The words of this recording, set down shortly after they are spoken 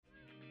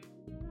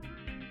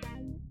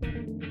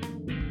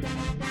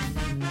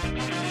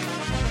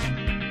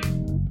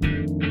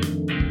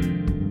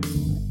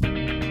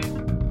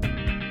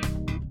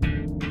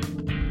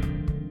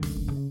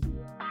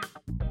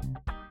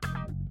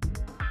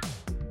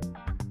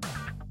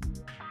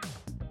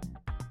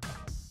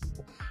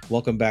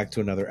Welcome back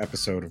to another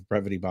episode of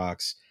Brevity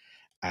Box.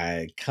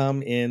 I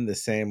come in the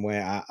same way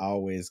I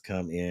always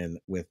come in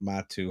with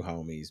my two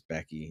homies,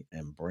 Becky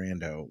and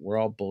Brando. We're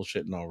all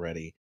bullshitting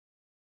already.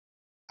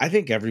 I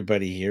think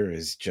everybody here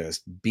is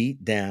just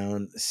beat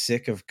down,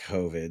 sick of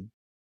COVID,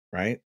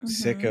 right?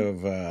 Sick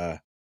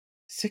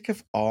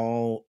of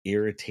all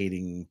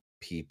irritating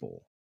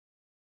people.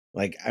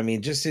 Like, I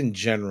mean, just in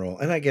general,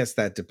 and I guess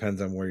that depends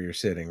on where you're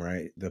sitting,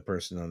 right? The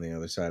person on the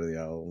other side of the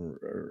aisle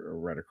or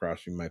right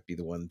across you might be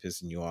the one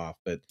pissing you off,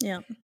 but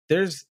Yeah.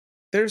 there's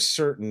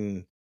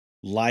certain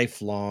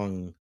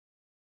lifelong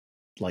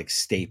like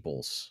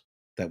staples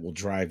that will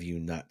drive you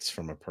nuts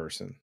from a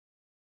person,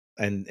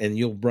 and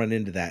you'll run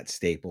into that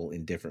staple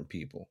in different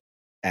people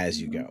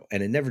as you go,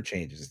 and it never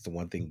changes. It's the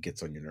one thing that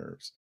gets on your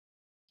nerves.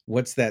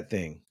 What's that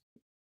thing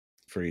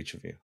for each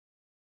of you?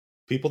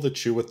 People that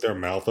chew with their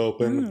mouth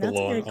open That's a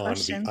belong good on the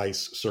question.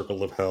 ice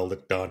circle of hell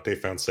that Dante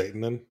found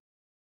Satan in.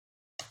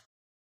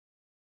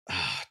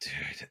 Oh,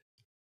 dude,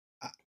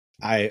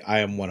 I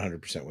am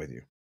 100% with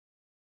you.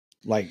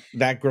 Like,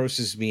 that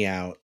grosses me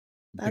out.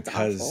 That's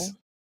because awful.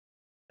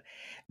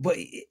 But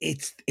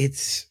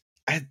it's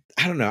I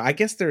don't know. I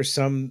guess there's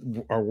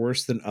some are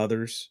worse than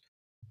others,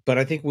 but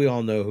I think we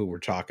all know who we're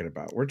talking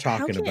about. We're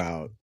talking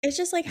about It's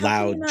just like, how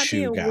can you loud not be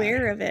chew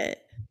aware guy. of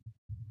it?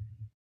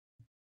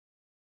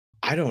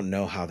 I don't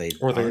know how they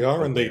Or they aren't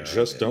are and they aware of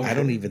just it. don't I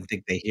don't hear it. even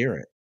think they hear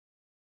it.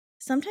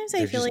 Sometimes I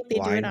They're feel just like they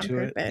do it blind on to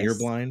it, ear purpose.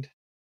 blind.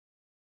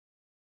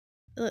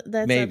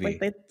 That's Maybe.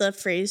 like the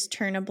phrase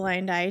 "turn a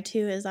blind eye to."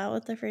 Is that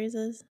what the phrase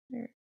is?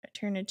 Or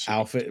turn a cheek?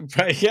 Outfit,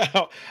 right?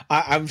 Yeah,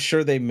 I'm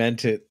sure they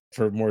meant it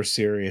for more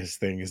serious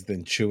things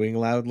than chewing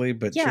loudly,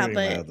 but Yeah, chewing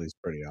but loudly is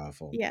pretty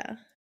awful. yeah.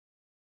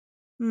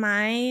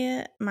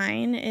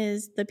 Mine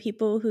is the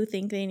people who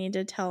think they need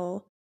to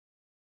tell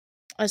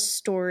a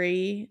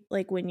story,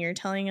 like when you're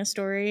telling a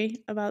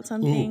story about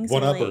something. Ooh, So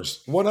like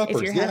one-uppers. One-uppers,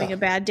 if you're having a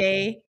bad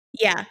day,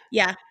 yeah,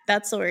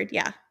 that's the word.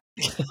 Yeah.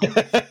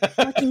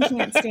 Fucking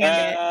can't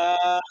stand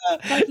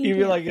it. Fucking You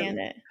mean can't like stand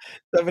it.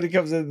 somebody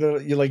comes in,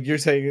 you're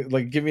saying,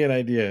 like, give me an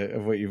idea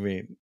of what you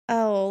mean.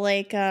 Oh,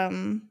 like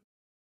oh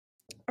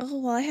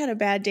well, I had a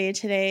bad day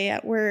today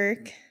at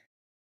work.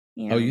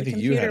 Oh, you The think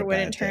you had computer a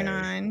wouldn't bad turn day?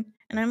 on.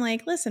 And I'm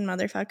like, listen,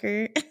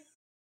 motherfucker,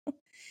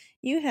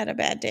 you had a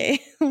bad day.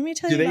 Let me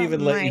tell Do you they about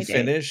even let my you day.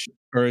 finish,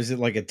 or is it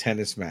like a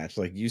tennis match?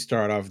 Like, you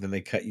start off, then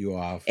they cut you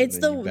off, and It's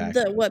then you back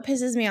up? what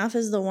pisses me off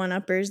is the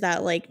one-uppers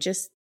that like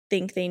just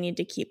think they need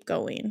to keep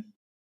going.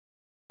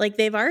 Like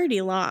they've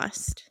already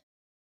lost,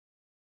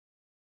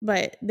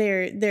 but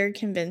they're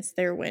convinced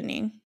they're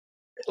winning.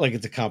 Like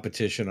it's a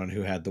competition on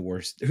who had the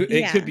worst. It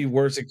Yeah. could be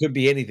worse. It could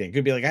be anything. It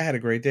could be like, I had a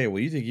great day.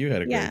 Well, you think you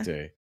had a great Yeah.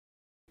 day?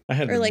 I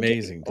had an Or like,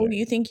 amazing oh, day.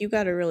 you think you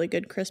got a really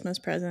good Christmas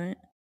present?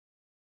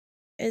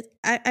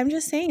 I'm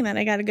just saying that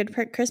I got a good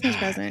Christmas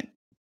present.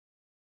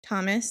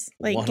 Thomas,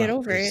 like, get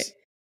over it.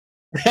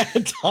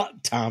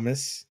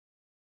 Thomas.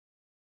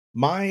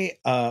 My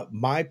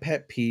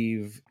pet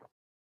peeve.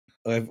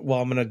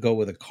 Well, I'm gonna go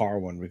with a car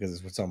one because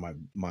it's what's on my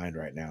mind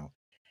right now.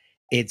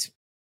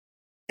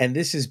 And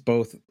this is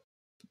both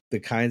the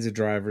kinds of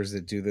drivers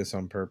that do this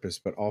on purpose,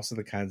 but also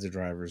the kinds of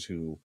drivers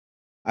who,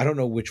 I don't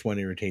know which one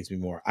irritates me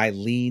more. I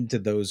lean to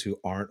those who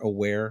aren't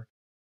aware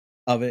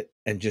of it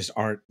and just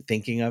aren't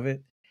thinking of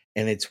it.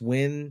 And it's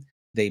when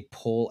they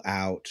pull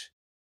out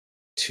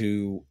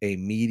to a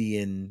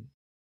median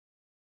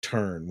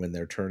turn when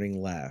they're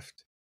turning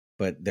left,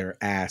 but their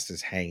ass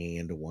is hanging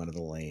into one of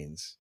the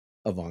lanes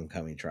of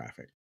oncoming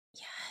traffic.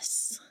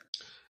 Yes.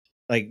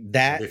 Like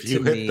that. If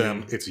you hit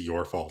them, it's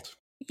your fault.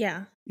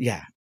 Yeah.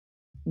 Yeah.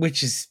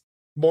 Which is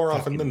more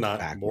often than not.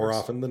 backwards. More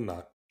often than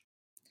not.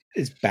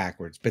 It's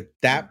backwards. But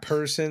that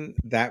person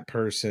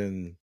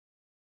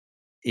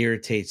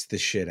irritates the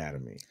shit out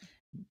of me.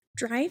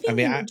 Driving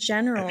in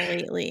general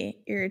lately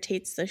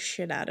irritates the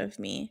shit out of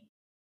me.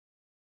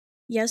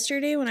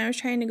 Yesterday when I was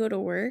trying to go to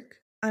work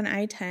on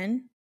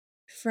I-10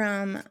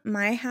 from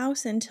my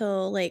house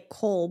until like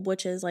Kolb,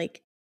 which is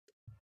like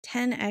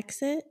 10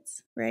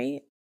 exits,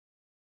 right?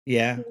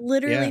 Yeah.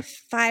 Literally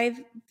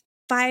five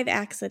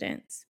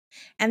accidents.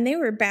 And they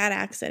were bad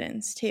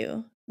accidents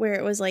too, where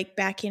it was like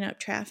backing up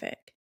traffic.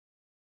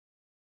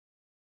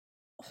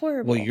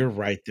 Horrible. Well, you're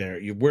right there.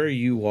 Where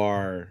you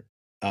are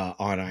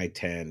on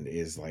I-10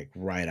 is like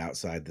right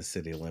outside the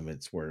city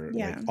limits, where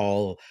like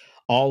all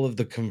of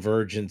the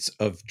convergence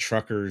of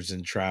truckers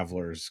and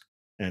travelers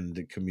and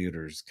the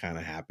commuters kind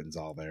of happens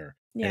all there,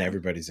 and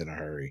everybody's in a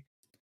hurry.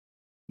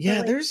 Yeah,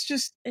 like, there's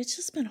just it's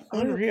just been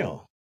horrible.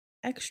 Unreal.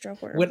 Extra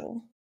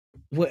horrible.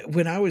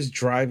 When I was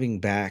driving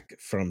back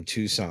from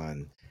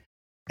Tucson,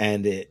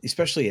 and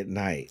especially at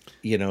night,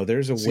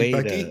 there's a way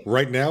Becky, to.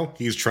 Right now,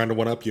 he's trying to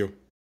one-up you.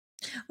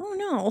 Oh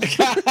no.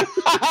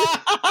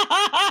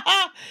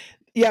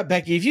 Yeah,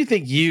 Becky, if you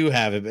think you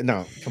have it,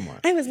 no, come on.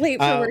 I was late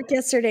for work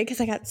yesterday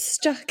because I got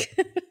stuck.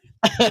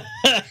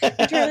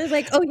 And Charlie's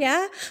like, oh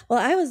yeah? Well,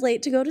 I was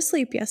late to go to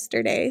sleep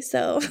yesterday,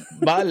 so.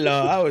 My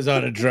love, I was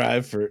on a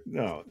drive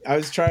I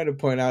was trying to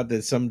point out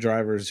that some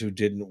drivers who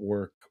didn't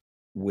work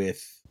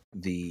with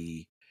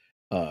the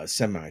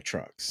semi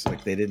trucks.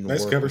 Like they didn't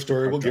Nice work cover with the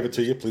story. truck We'll give it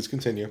to drivers. you. Please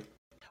continue.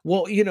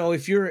 Well,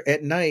 if you're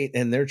at night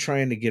and they're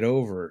trying to get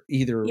over,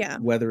 either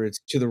whether it's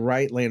to the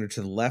right lane or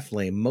to the left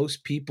lane,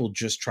 most people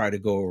just try to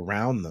go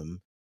around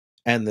them,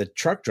 and the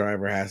truck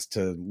driver has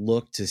to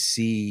look to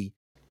see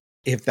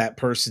if that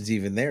person's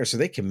even there, so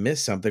they can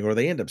miss something or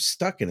they end up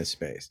stuck in a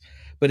space.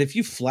 But if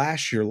you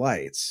flash your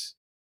lights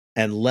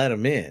and let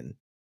them in,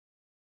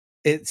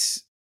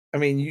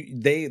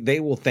 they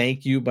will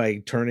thank you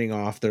by turning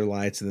off their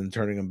lights and then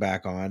turning them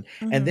back on.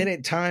 And then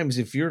at times,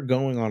 if you're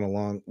going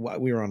on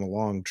we were on a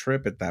long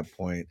trip at that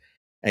point,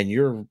 and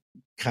you're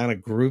kind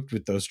of grouped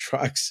with those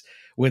trucks,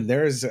 when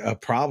there's a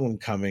problem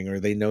coming or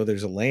they know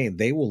there's a lane,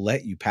 they will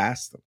let you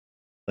pass them.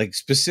 Like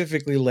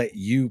specifically let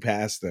you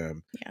pass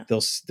them. Yeah.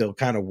 They'll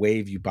kind of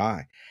wave you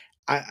by.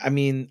 I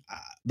mean,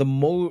 the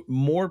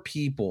more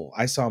people,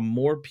 I saw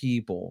more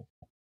people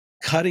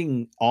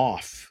cutting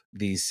off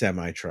these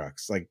semi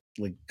trucks, like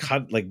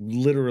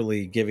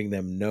literally giving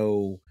them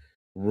no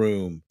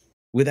room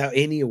without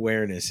any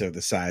awareness of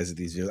the size of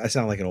these vehicles. I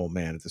sound like an old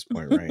man at this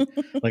point, right?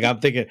 Like I'm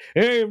thinking,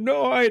 hey, I have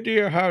no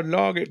idea how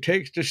long it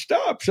takes to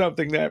stop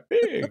something that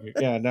big.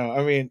 Yeah, no,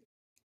 I mean,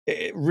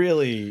 it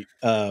really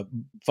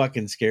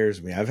fucking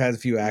scares me. I've had a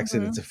few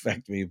accidents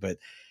affect me, but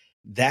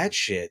that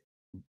shit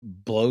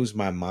blows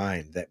my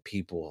mind that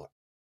people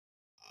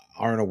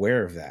aren't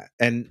aware of that.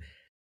 And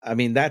I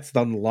mean, that's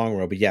on the long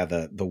road, but yeah,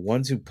 the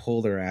ones who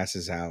pull their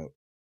asses out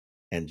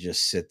and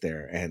just sit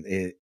there, and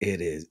it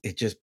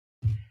just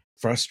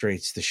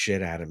frustrates the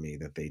shit out of me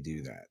that they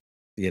do that.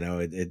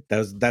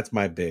 That's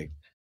my big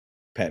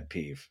pet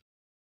peeve.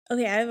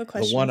 Okay, I have a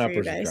question. The one for you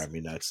uppers guys. drive me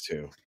nuts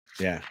too.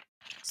 Yeah.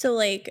 So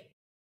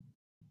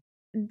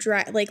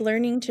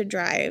learning to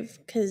drive,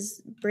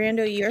 because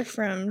Brando, you're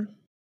from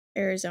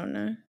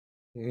Arizona,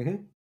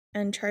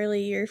 and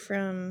Charlie, you're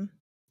from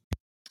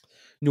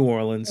New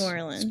Orleans.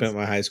 Spent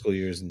my high school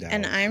years in Dallas.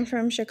 And I'm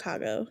from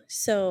Chicago.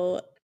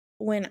 So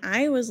when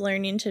I was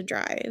learning to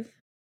drive,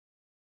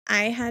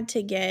 I had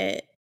to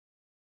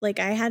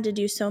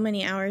do so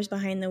many hours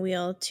behind the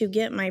wheel to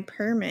get my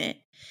permit.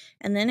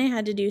 And then I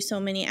had to do so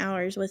many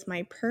hours with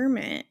my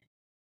permit,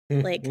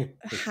 like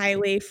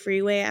highway,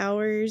 freeway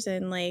hours,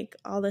 and like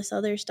all this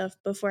other stuff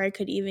before I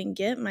could even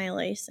get my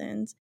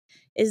license.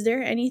 Is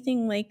there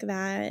anything like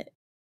that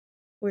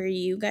where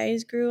you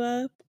guys grew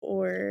up,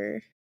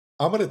 or?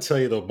 I'm going to tell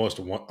you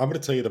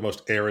the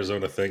most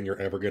Arizona thing you're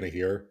ever going to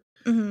hear.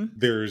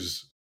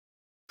 There's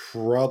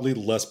probably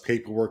less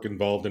paperwork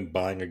involved in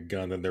buying a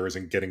gun than there is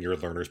in getting your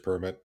learner's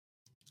permit.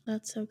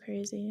 That's so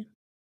crazy.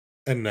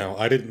 And no,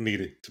 I didn't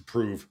need it to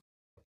prove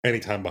any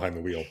time behind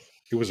the wheel.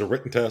 It was a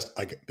written test.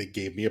 They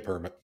gave me a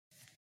permit.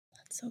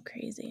 That's so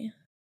crazy.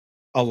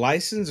 A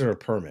license or a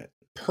permit?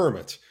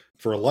 Permit.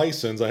 For a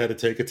license, I had to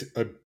take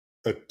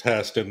a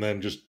test and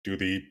then just do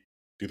the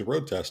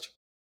road test.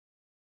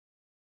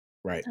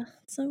 Right.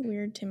 That's so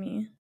weird to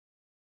me.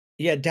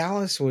 Yeah,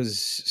 Dallas was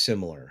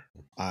similar.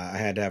 I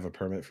had to have a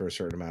permit for a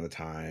certain amount of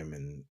time,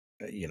 and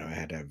I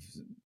had to have,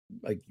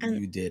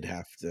 you did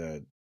have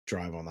to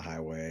drive on the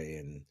highway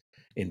and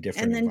in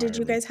different. And then, did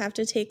you guys have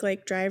to take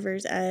like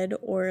driver's ed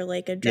or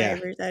like a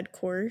driver's ed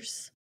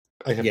course?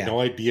 I have no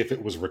idea if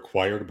it was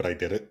required, but I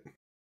did it.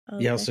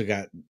 Okay. You also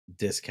got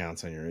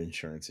discounts on your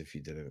insurance if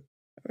you did it.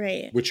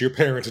 Right. Which your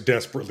parents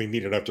desperately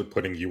needed after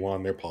putting you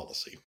on their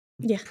policy.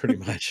 Yeah. Pretty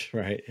much,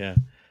 right? Yeah.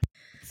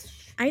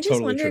 I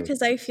just wonder,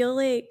 because I feel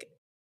like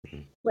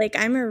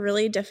I'm a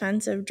really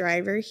defensive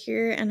driver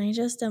here, and I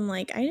just am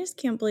like, I just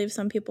can't believe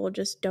some people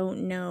just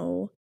don't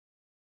know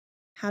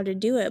how to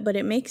do it, but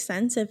it makes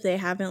sense if they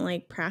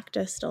haven't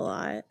practiced a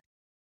lot.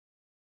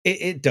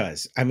 It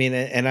does. I mean,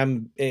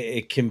 and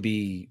it can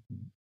be,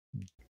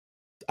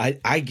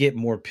 I get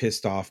more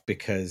pissed off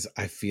because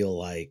I feel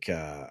like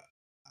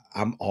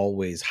I'm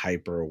always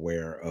hyper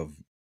aware of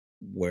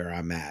where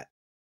I'm at,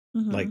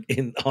 like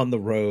on the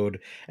road,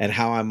 and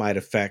how I might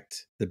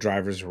affect the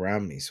drivers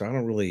around me. So I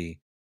don't really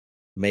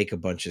make a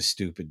bunch of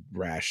stupid,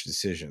 rash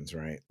decisions,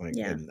 right?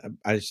 And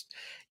I just,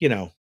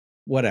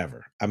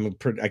 whatever.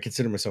 I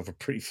consider myself a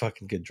pretty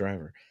fucking good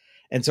driver.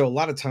 And so a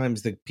lot of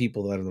times the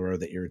people that are on the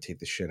road that irritate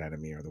the shit out of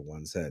me are the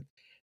ones that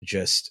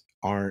just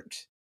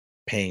aren't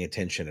paying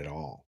attention at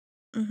all.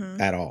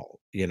 At all,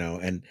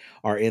 and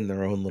are in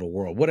their own little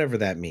world, whatever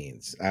that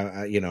means.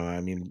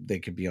 They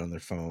could be on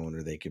their phone,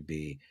 or they could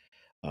be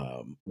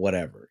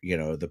whatever.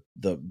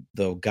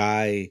 The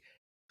guy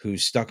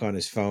who's stuck on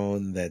his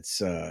phone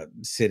that's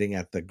sitting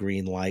at the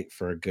green light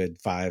for a good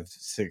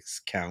 5-6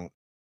 count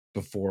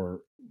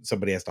before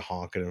somebody has to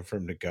honk at him for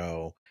him to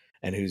go,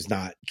 and who's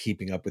not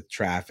keeping up with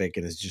traffic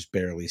and is just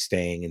barely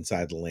staying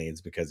inside the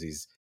lanes because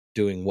he's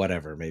doing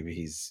whatever. Maybe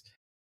he's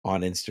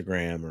on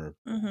Instagram or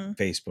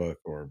Facebook,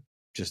 or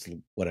just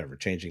whatever,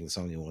 changing the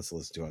song he wants to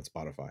listen to on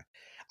Spotify.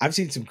 I've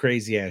seen some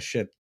crazy ass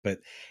shit, but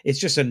it's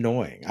just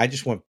annoying. I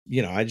just want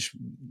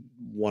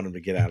him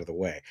to get out of the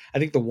way. I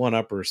think the one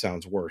upper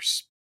sounds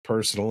worse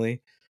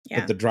personally, but I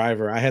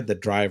had the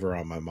driver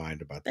on my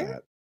mind about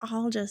that.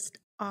 All just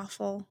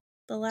awful.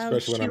 The loud,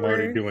 especially when I'm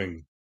already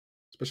doing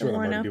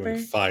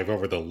 5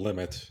 over the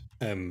limit.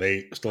 and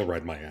they still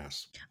ride my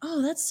ass.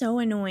 Oh, that's so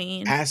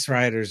annoying. Ass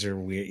riders are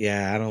weird.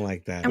 Yeah, I don't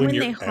like that. And when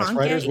they honk ass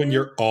riders, at when you?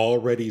 you're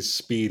already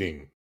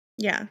speeding.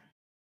 Yeah.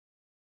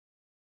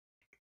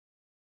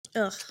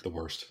 Ugh. The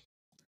worst.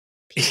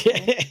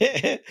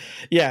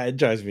 Yeah, it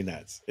drives me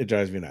nuts.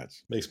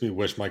 Makes me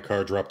wish my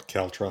car dropped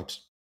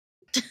caltrops.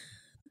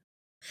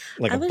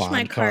 Like I a wish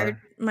Bond car.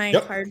 My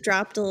car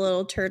dropped a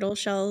little turtle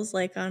shells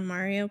like on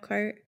Mario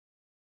Kart.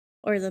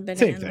 Or the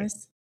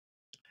bananas.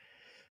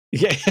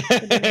 Yeah.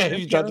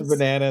 You dropped the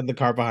banana and the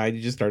car behind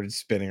you just started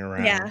spinning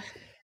around. Yeah.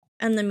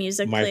 And the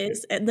music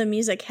plays. The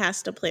music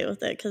has to play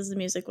with it because the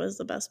music was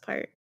the best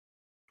part.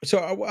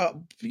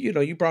 So,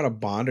 you brought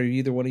up Bond. Are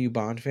either one of you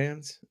Bond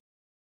fans?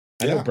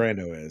 I know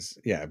Brando is.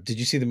 Yeah. Did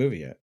you see the movie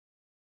yet?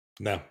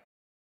 No.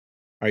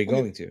 Are you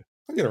going to?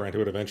 I'll get around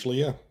to it eventually,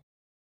 yeah.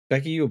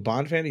 Becky, you a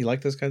Bond fan? Do you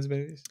like those kinds of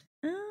movies?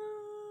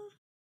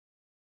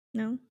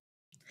 No.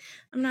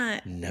 I'm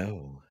not.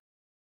 No.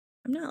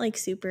 I'm not like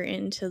super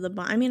into the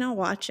Bond. I mean, I'll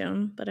watch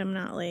them, but I'm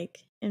not like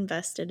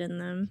invested in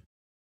them.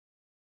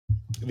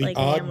 The like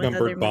odd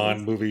numbered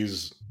Bond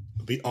movies,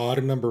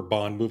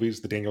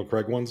 the Daniel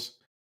Craig ones,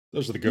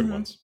 those are the good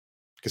ones.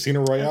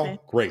 Casino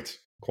Royale, great.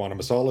 Quantum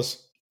of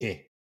Solace,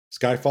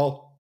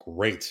 Skyfall,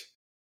 great.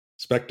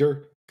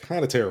 Spectre,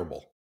 kind of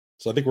terrible.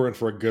 So I think we're in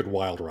for a good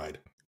wild ride.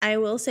 I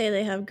will say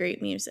they have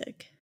great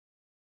music.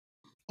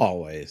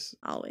 Always.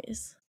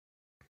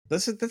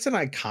 That's an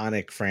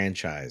iconic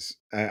franchise.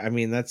 I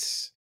mean,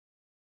 that's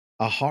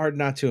a hard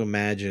not to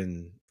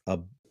imagine a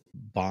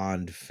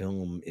Bond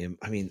film.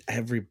 I mean,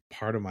 every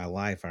part of my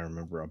life, I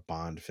remember a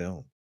Bond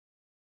film.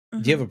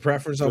 Do you have a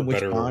preference on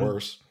which Bond? Or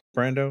worse?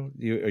 Brando,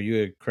 are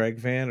you a Craig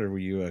fan or were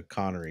you a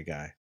Connery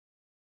guy?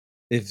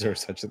 Is there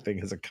such a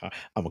thing as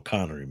I'm a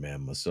Connery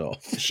man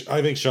myself.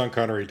 I think Sean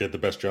Connery did the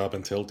best job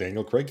until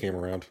Daniel Craig came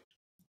around.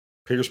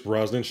 Pierce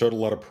Brosnan showed a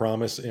lot of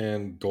promise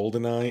in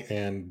GoldenEye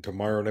and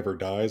Tomorrow Never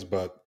Dies,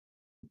 but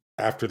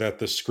after that,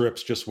 the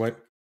scripts just went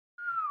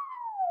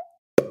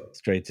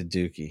straight to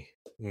Dookie.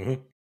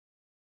 Mm-hmm.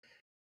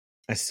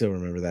 I still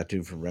remember that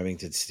dude from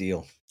Remington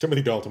Steele.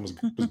 Timothy Dalton was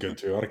good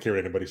too. I don't care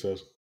what anybody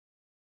says.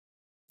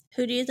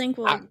 Who do you think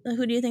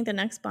the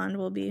next Bond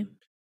will be?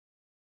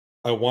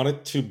 I want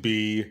it to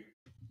be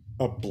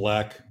a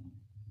black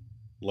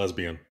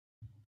lesbian.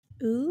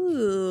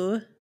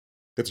 Ooh.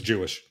 That's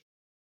Jewish.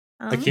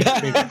 I can't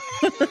think.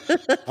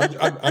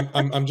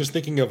 I'm just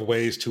thinking of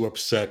ways to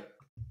upset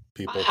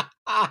people.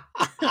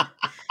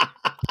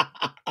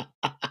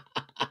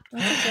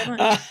 That's a good one.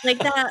 Like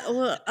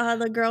that,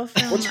 the girl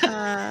from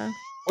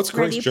what's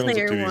Grace Jones up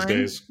to these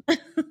days?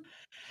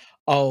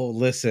 Oh,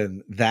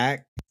 listen,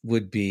 that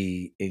would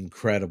be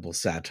incredible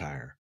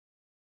satire.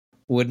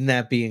 Wouldn't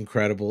that be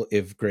incredible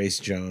if Grace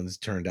Jones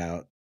turned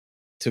out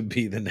to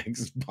be the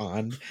next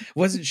Bond?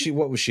 Wasn't she?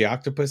 What was she?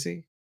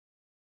 Octopussy?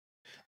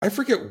 I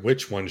forget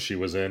which one she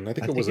was in. I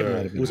think it was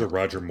a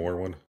Roger Moore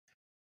one.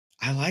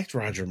 I liked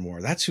Roger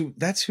Moore. That's who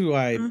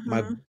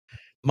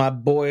my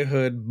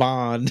boyhood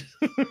Bond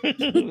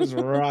was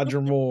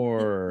Roger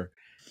Moore.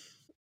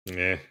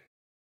 Yeah.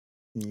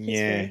 He's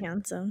very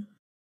handsome.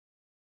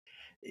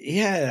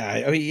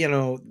 Yeah, I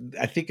mean,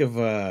 I think of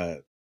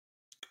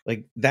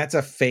like that's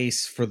a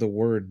face for the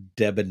word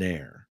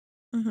debonair.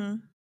 Mm-hmm.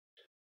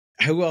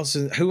 Who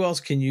else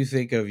can you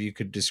think of you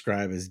could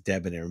describe as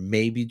debonair?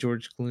 Maybe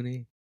George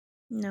Clooney?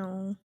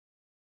 No.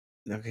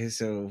 Okay,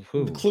 so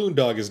who? The Clune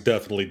Dog is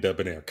definitely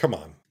debonair. Come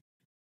on.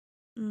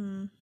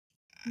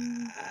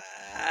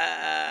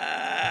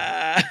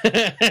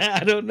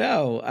 I don't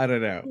know.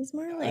 He's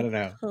more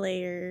like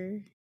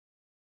player.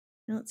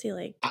 I don't see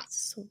like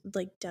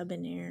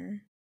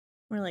debonair.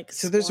 More like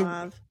so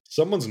suave.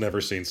 Someone's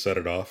never seen Set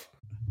It Off.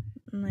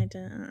 I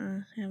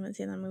haven't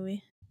seen that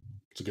movie.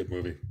 It's a good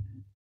movie.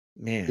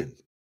 Man,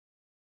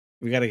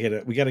 we gotta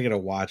get a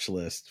watch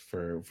list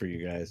for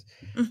you guys.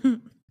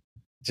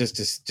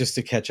 Just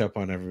to catch up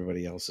on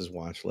everybody else's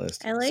watch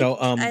list. I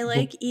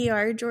like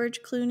ER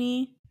George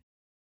Clooney.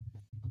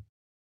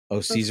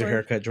 Oh, Caesar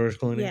haircut George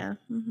Clooney? Yeah.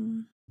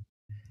 Mm-hmm.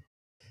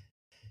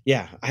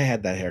 Yeah, I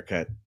had that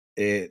haircut.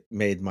 It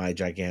made my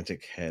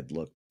gigantic head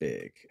look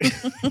big.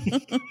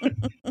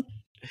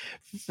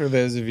 For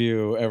those of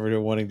you ever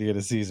wanting to get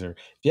a Caesar,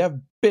 if you have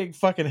big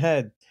fucking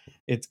head,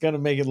 it's gonna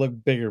make it look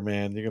bigger,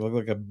 man. You're gonna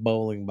look like a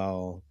bowling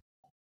ball.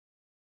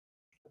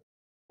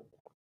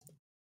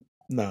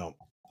 No,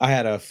 I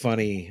had a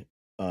funny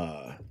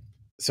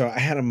so I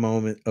had a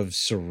moment of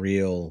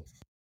surreal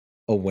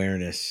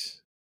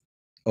awareness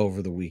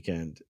over the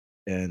weekend,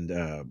 and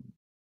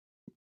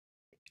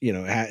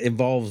it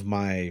involves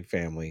my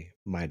family,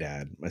 my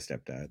dad, my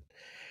stepdad,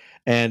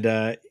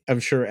 and I'm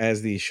sure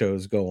as these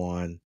shows go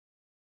on,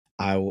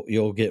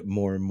 you'll get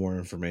more and more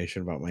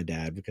information about my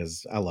dad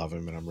because I love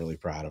him and I'm really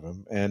proud of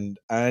him, and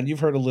you've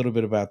heard a little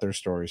bit about their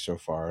story so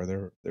far.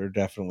 They're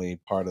definitely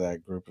part of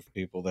that group of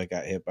people that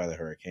got hit by the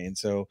hurricane,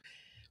 so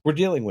we're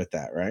dealing with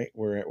that, right?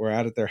 We're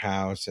out at their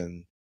house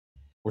and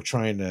we're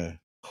trying to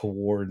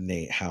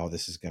coordinate how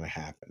this is going to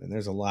happen, and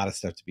there's a lot of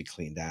stuff to be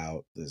cleaned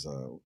out. There's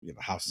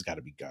house has got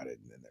to be gutted,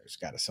 and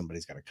then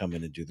somebody's got to come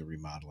in and do the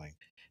remodeling,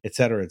 et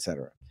cetera, et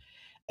cetera.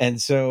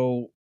 And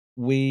so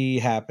we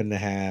happen to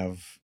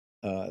have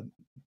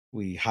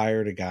we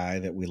hired a guy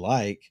that we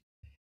like,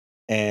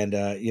 and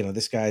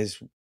this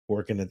guy's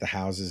working at the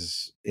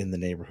houses in the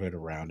neighborhood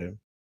around him.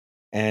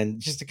 And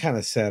just to kind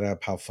of set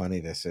up how funny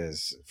this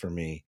is for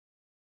me,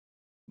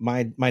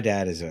 my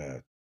dad is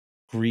a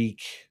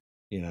Greek,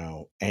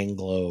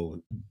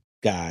 Anglo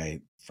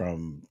guy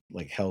from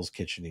like Hell's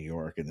Kitchen, New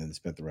York, and then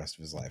spent the rest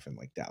of his life in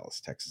like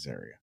Dallas, Texas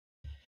area.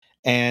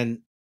 And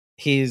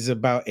he's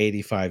about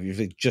 85 years,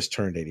 like just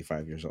turned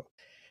 85 years old.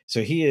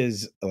 So he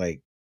is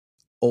like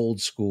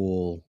old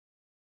school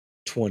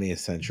 20th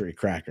century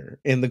cracker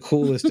in the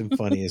coolest and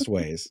funniest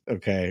ways.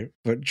 Okay.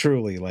 But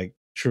truly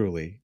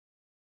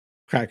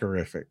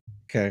crackerific.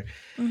 Okay.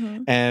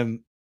 Mm-hmm.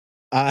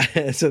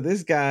 And so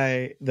this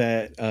guy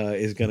that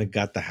is going to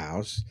gut the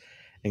house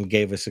and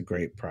gave us a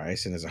great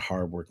price and is a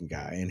hardworking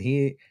guy. And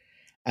he,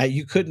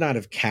 you could not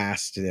have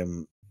cast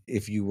him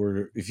if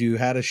you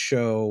had a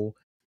show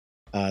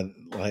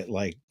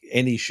like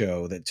any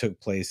show that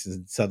took place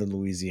in Southern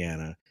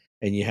Louisiana,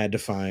 and you had to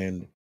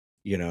find,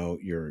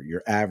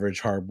 your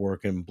average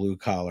hardworking blue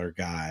collar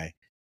guy,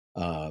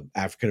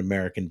 African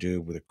American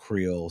dude with a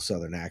Creole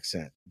Southern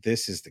accent.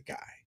 This is the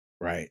guy,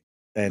 right?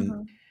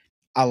 And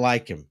I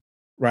like him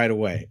right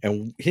away,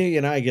 and he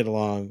and I get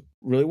along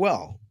really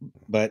well.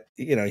 But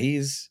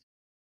he's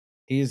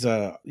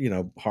a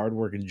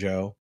hardworking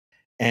Joe,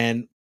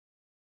 and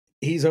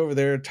he's over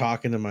there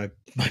talking to my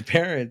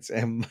parents,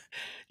 and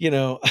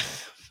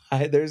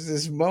there's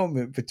this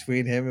moment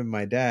between him and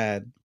my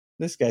dad.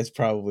 This guy's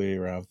probably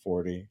around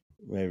 40,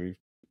 maybe,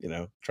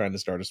 trying to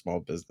start a small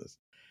business.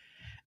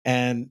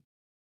 And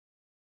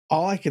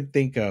all I could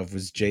think of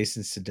was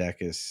Jason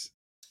Sudeikis,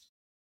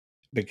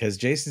 because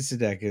Jason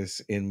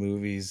Sudeikis in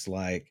movies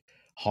like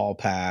Hall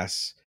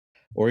Pass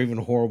or even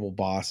Horrible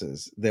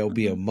Bosses, there'll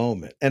be a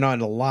moment, and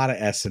on a lot of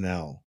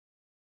SNL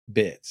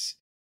bits,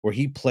 where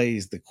he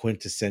plays the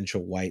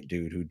quintessential white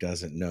dude who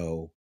doesn't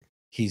know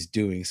he's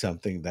doing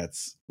something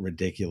that's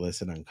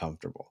ridiculous and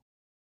uncomfortable.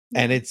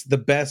 And it's the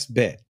best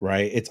bit,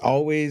 right? It's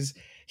always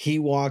he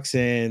walks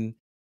in,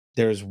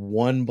 there's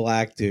one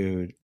black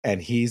dude, and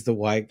he's the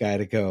white guy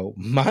to go,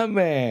 my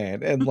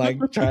man, and like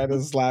try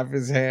to slap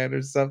his hand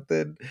or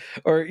something.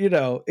 Or,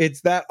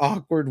 it's that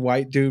awkward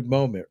white dude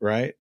moment,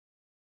 right?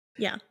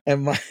 Yeah.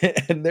 And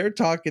they're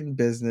talking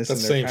business.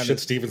 That's the same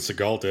shit Steven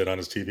Seagal did on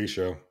his TV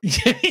show.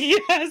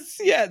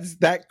 yes,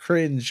 that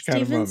cringe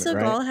kind of moment.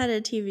 Steven Seagal right? had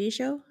a TV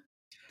show.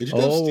 Did you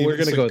know Steven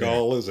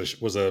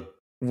Seagal was a?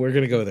 We're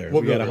gonna go there.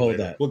 We gotta hold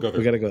that. We'll go there.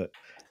 We gotta go there.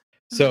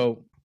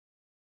 So,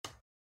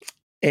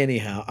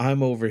 anyhow,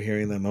 I'm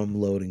overhearing them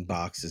unloading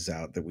boxes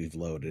out that we've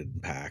loaded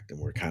and packed, and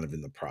we're kind of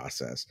in the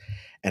process.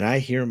 And I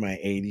hear my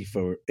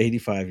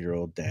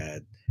 85-year-old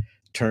dad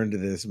turn to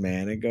this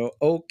man and go,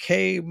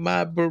 "Okay,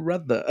 my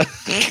brother."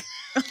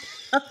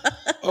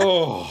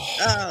 Oh,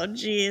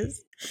 jeez.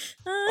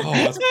 Oh,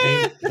 that's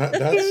pain.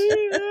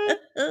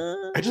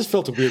 I just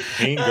felt a weird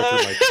pain go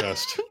through my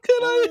chest.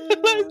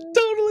 I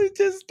totally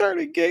just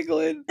started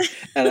giggling,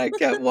 and I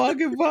kept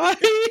walking by.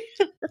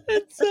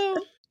 And so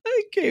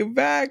I came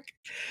back.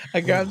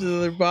 I got to the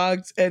other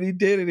box, and he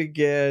did it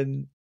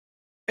again.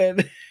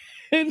 And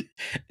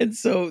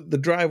so the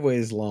driveway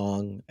is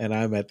long, and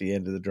I'm at the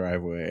end of the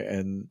driveway,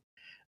 and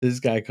this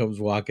guy comes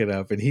walking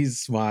up, and he's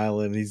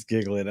smiling, he's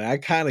giggling, and I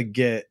kind of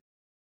get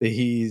that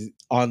he's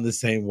on the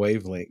same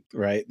wavelength,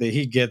 right? That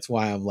he gets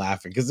why I'm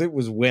laughing, because it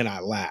was when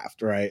I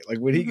laughed, right? Like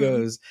when he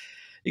goes,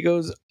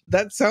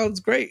 "That sounds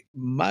great,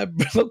 my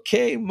brother."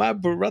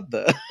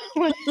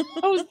 Like, it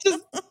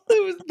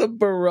was the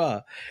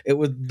brother. It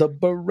was the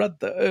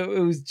brother. It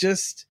was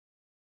just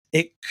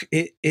it.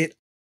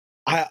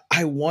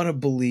 I want to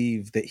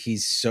believe that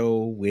he's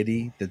so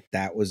witty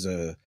that was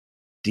a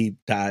deep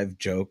dive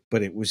joke,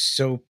 but it was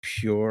so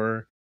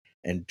pure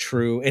and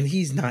true, and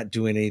he's not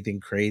doing anything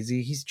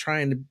crazy.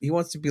 He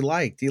wants to be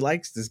liked. He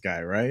likes this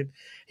guy, right?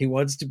 He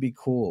wants to be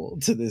cool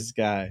to this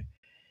guy.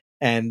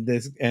 And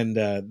this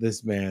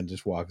man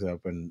just walks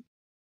up and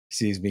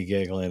sees me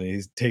giggling, and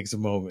he takes a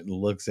moment and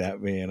looks at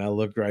me, and I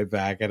looked right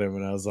back at him,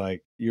 and I was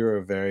like, "You're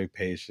a very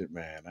patient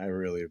man. I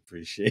really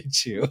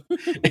appreciate you."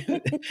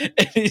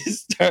 And he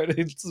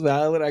started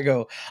smiling. I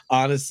go,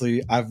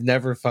 "Honestly, I've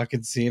never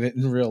fucking seen it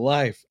in real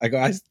life." I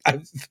go,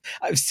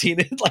 I've seen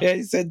it, like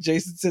I said,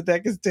 Jason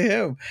Sudeikis to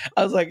him.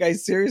 I was like, I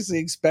seriously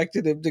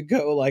expected him to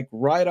go like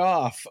right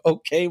off,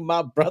 "Okay,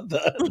 my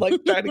brother,"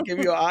 like trying to give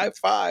you a high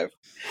five.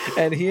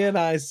 And he and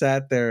I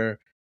sat there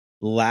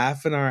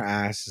laughing our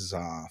asses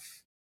off,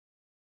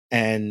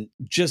 and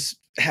just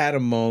had a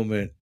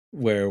moment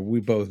where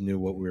we both knew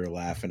what we were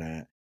laughing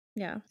at.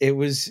 Yeah. It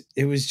was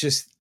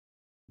just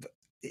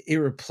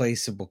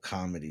irreplaceable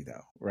comedy,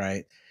 though,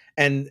 right?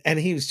 And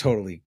he was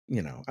totally,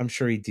 I'm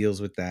sure he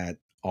deals with that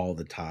all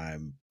the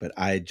time, but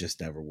I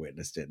just never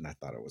witnessed it, and I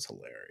thought it was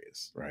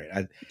hilarious,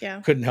 right? I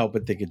couldn't help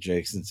but think of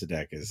Jason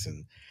Sudeikis,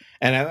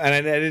 and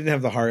I didn't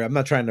have the heart. I'm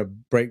not trying to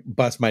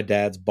bust my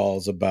dad's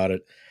balls about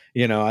it.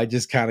 I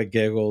just kind of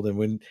giggled, and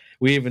when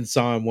we even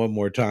saw him one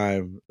more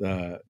time,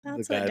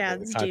 that's what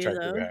dads do,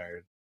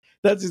 though.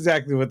 That's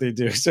exactly what they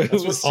do. So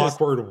that's what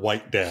awkward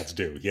white dads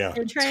do. Yeah,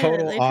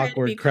 total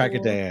awkward crack a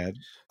dad.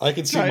 I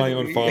can see my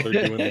own father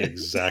doing the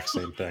exact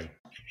same thing.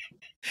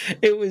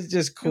 It was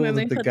just cool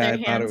that the guy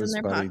thought it was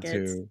funny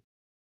too.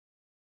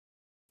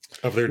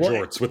 Of their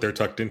jorts with their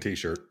tucked in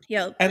t-shirt.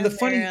 Yep. And the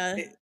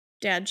funny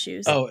dad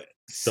shoes. Oh,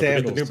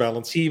 sandals. The New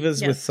Balance.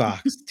 Tevas with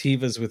socks.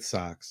 Tevas with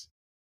socks.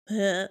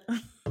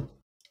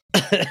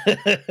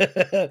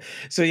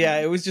 So yeah,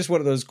 it was just one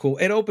of those cool.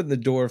 It opened the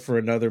door for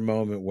another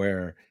moment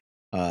where,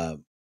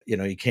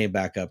 he came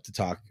back up to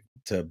talk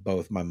to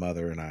both my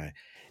mother and I,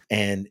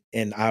 and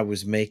I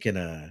was making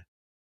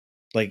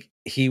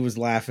he was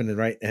laughing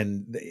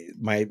and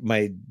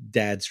my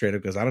dad straight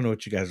up goes, "I don't know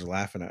what you guys are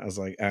laughing at." I was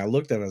like, I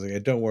looked at him, I was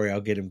like, "Don't worry, I'll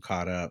get him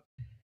caught up."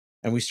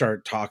 And we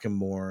started talking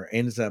more.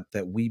 Ends up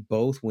that we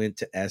both went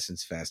to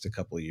Essence Fest a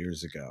couple of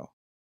years ago.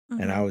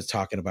 Mm-hmm. And I was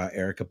talking about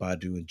Erykah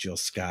Badu and Jill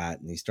Scott,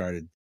 and he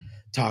started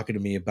talking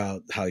to me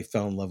about how he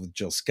fell in love with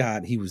Jill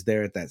Scott. He was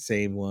there at that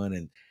same one,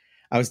 and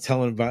I was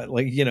telling him about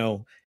look,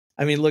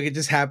 it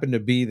just happened to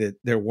be that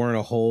there weren't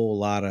a whole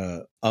lot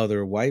of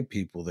other white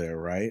people there,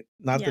 right?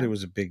 Not that it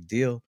was a big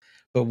deal,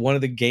 but one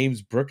of the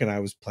games Brooke and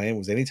I was playing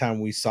was anytime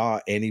we saw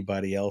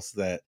anybody else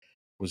that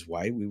was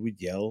white, we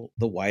would yell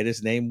the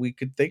whitest name we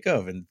could think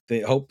of, and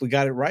hope we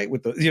got it right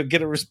with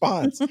get a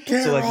response.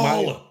 So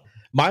like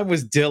mine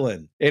was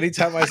Dylan.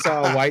 Anytime I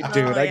saw a white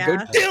dude, I'd go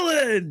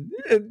Dylan,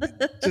 and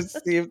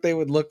just see if they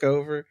would look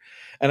over.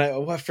 And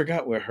I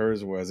forgot what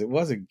hers was. It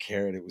wasn't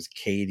Carrot. It was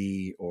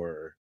Katie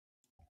or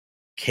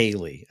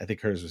Kaylee. I think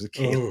hers was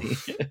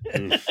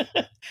Kaylee.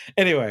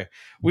 Anyway,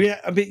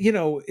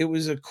 it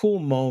was a cool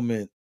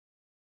moment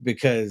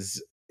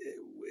because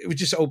it would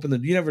just open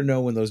you never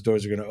know when those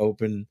doors are going to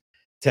open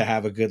to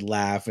have a good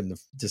laugh and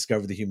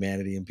discover the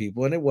humanity in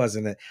people. And it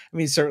wasn't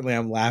certainly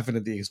I'm laughing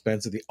at the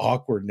expense of the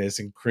awkwardness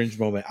and cringe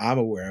moment I'm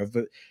aware of,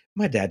 but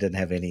my dad didn't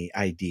have any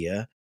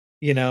idea,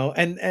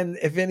 and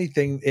if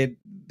anything,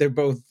 they're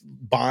both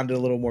bonded a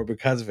little more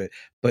because of it.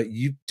 But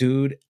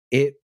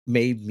it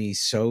made me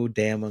so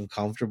damn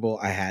uncomfortable.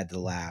 I had to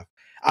laugh.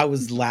 I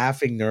was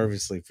laughing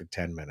nervously for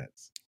 10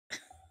 minutes.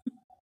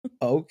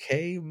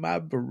 Okay, my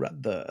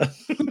brother.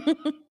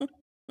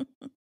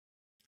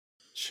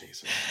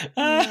 Jesus.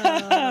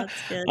 That's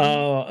good.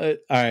 All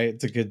right.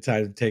 It's a good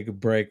time to take a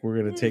break. We're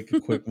going to take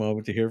a quick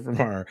moment to hear from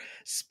our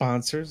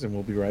sponsors, and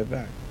we'll be right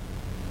back.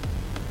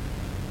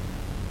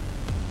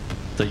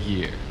 The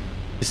year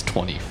is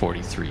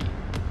 2043.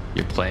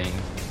 You're playing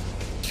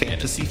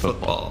fantasy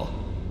football.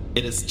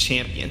 It is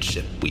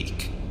championship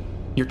week.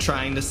 You're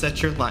trying to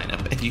set your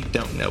lineup and you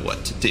don't know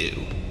what to do.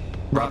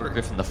 Robert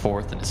Griffin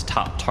IV and his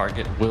top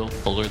target, Will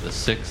Fuller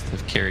VI,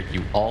 have carried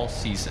you all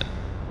season,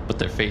 but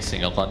they're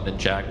facing a London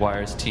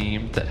Jaguars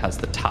team that has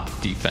the top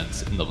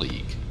defense in the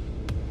league.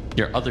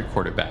 Your other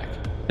quarterback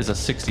is a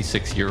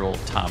 66-year-old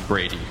Tom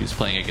Brady who's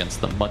playing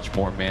against the much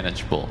more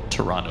manageable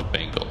Toronto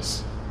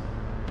Bengals.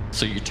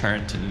 So you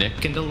turn to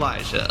Nick and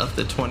Elijah of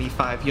the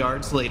 25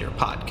 Yards Later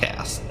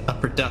podcast, a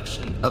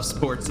production of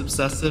Sports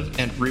Obsessive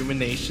and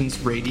Ruminations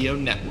Radio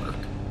Network.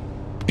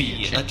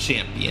 Be a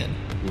champion.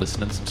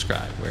 Listen and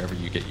subscribe wherever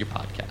you get your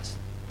podcasts.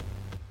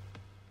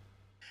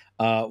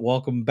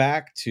 Welcome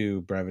back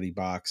to Brevity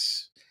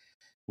Box.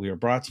 We are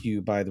brought to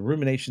you by the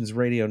Ruminations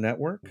Radio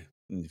Network.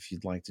 And if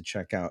you'd like to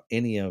check out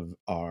any of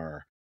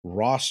our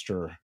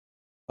roster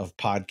of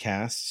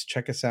podcasts,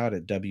 check us out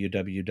at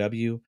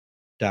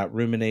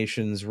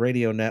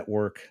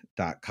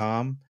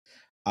www.ruminationsradionetwork.com.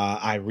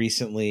 I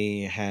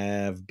recently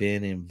have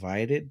been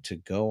invited to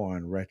go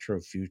on Retro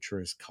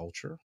Futurist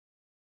Culture.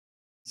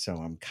 So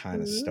I'm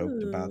kind of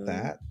stoked about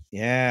that.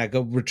 Yeah,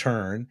 go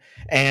return.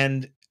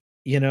 And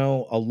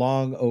a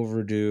long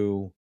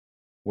overdue.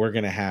 We're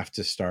gonna have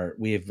to start.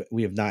 We have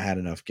not had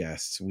enough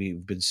guests.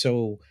 We've been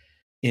so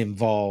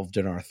involved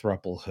in our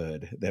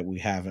thruplehood that we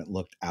haven't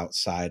looked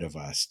outside of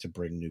us to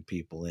bring new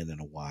people in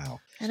a while.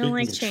 I don't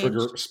like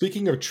change.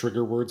 Speaking of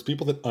trigger words,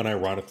 people that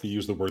unironically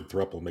use the word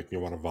thruple make me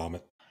want to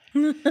vomit.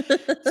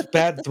 It's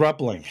bad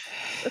thrupling.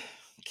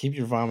 Keep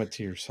your vomit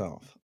to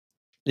yourself.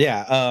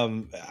 Yeah.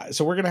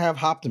 So we're gonna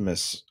have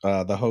Optimus,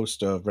 the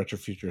host of Retro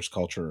Futurist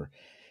Culture,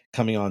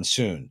 coming on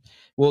soon.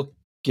 We'll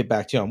get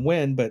back to you on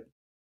when, but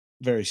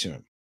very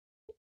soon.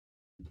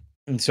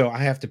 And so I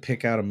have to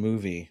pick out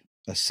a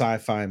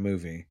sci-fi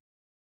movie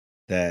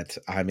that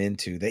I'm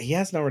into that he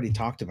hasn't already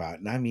talked about.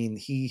 And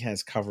he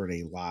has covered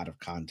a lot of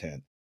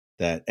content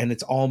and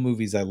it's all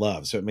movies I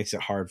love. So it makes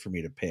it hard for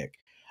me to pick.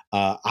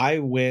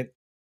 I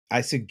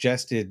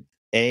suggested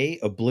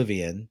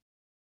Oblivion,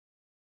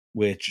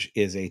 which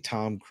is a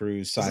Tom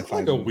Cruise sci-fi movie.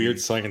 Like a weird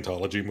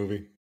Scientology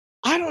movie.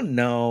 I don't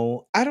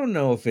know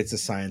if it's a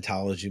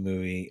Scientology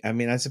movie.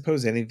 I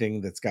suppose anything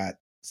that's got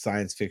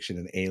science fiction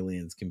and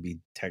aliens can be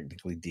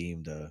technically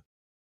deemed a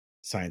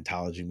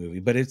Scientology movie,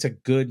 but it's a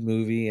good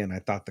movie. And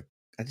I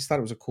just thought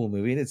it was a cool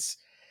movie, and it's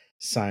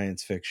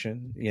science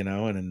fiction,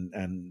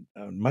 and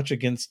much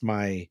against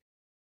my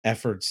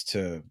efforts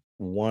to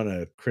want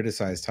to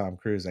criticize Tom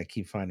Cruise, I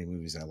keep finding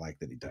movies I like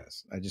that he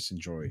does. I just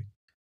enjoy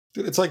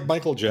Dude, it's like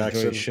Michael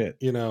Jackson. Shit.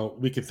 You know,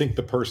 we could think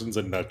the person's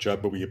a nut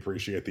job, but we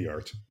appreciate the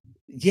art.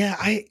 Yeah,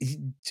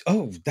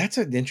 that's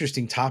an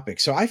interesting topic.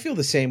 So I feel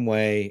the same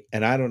way,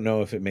 and I don't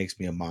know if it makes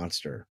me a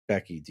monster.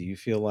 Becky, do you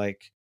feel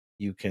like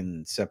you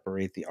can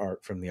separate the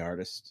art from the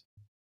artist?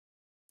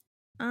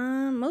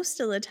 Most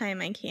of the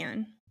time I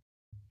can.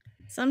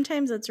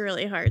 Sometimes it's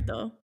really hard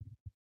though.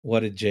 What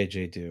did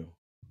JJ do?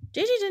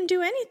 JJ didn't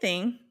do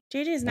anything.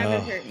 JJ's never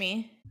hurt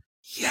me.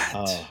 Yet.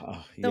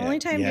 The only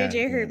time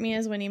JJ hurt me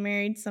is when he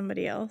married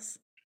somebody else.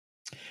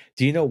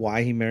 Do you know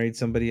why he married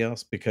somebody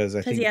else? Because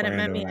I think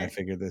Brando and I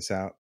figured this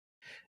out.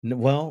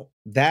 Well,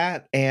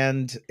 that,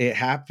 and it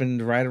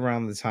happened right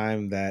around the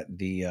time that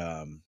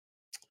Don't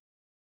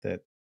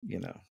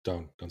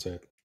say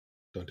it.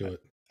 Don't do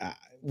it.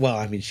 Well,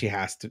 I mean, she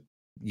has to.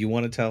 You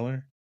want to tell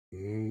her?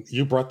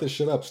 You brought this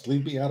shit up. So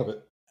leave me out of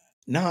it.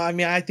 No, I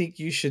mean, I think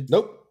you should.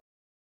 Nope.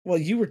 Well,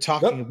 you were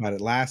talking about it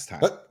last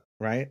time,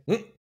 right?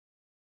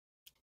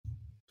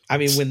 I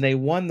mean, when they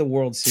won the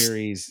World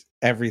Series,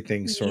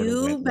 everything sort of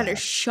went You better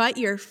left. Shut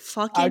your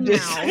fucking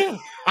mouth.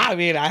 I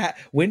mean,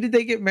 when did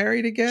they get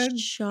married again?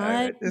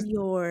 Shut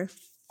your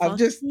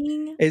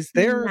fucking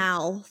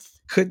mouth.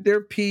 Could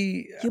there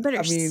be? You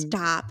better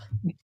stop.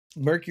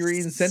 Mercury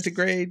in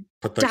centigrade.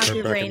 Put that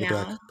shit back in the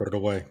deck. Put it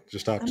away.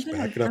 Just stop. Just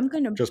back it up.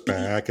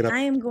 Back it up. I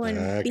am going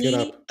to beat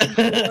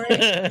your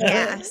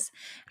ass.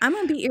 I'm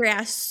going to beat your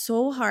ass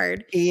so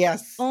hard.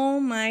 Yes. Oh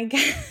my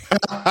God.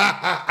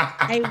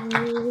 I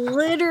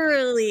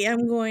literally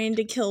am going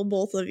to kill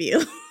both of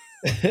you.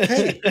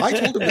 Hey, I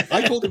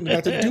told him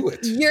not to do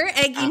it. You're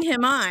egging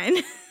him on.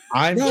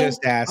 I'm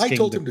just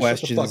asking the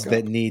questions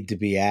that need to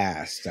be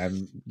asked. It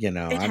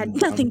had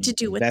nothing to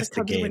do with the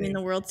Cubs winning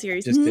the World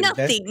Series. Just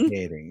nothing.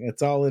 Investigating.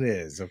 That's all it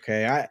is.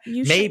 Okay.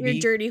 You shut your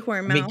dirty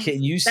whore mouth.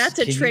 That's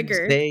a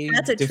trigger.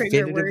 That's a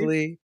trigger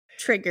word.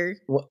 Trigger.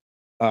 Well,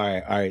 all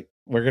right.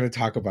 We're going to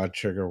talk about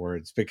trigger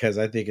words because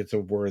I think it's a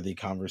worthy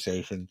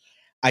conversation.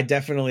 I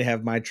definitely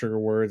have my trigger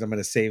words. I'm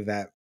going to save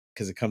that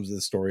because it comes to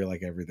the story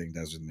like everything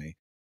does with me.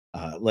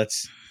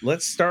 Let's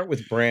start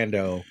with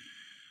Brando.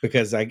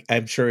 Because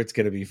I'm sure it's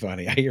going to be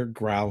funny. I hear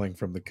growling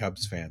from the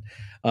Cubs fan.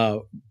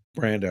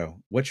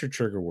 Brando, what's your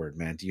trigger word,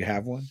 man? Do you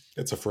have one?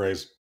 It's a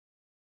phrase.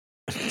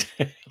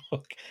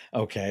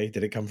 Okay.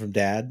 Did it come from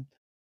Dad?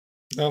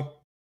 No.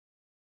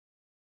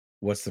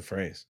 What's the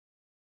phrase?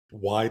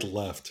 Wide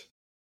left.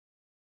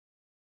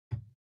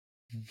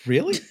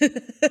 Really?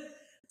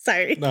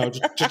 Sorry. No,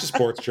 just a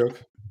sports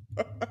joke.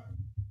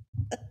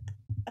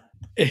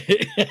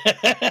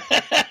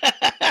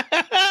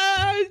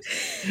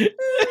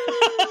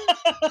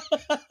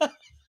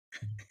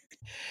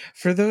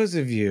 For those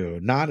of you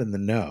not in the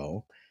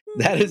know,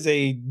 that is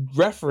a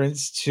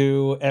reference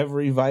to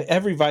every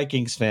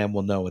Vikings fan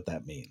will know what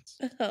that means.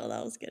 Oh,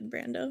 that was good,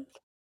 Brando.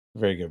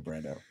 Very good,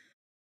 Brando.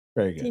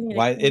 Very good.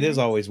 It is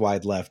always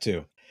wide left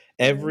too.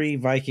 Every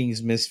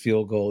Vikings missed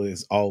field goal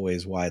is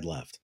always wide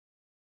left.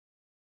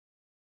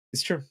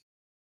 It's true.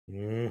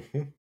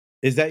 Mm-hmm.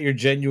 Is that your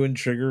genuine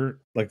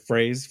trigger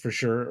phrase for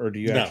sure, or do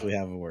you actually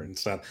have a word?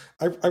 It's not.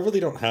 I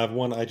really don't have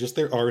one.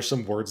 There are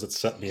some words that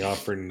set me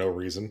off for no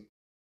reason.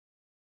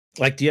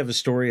 Do you have a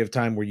story of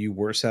time where you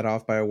were set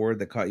off by a word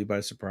that caught you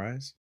by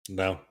surprise?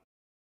 No.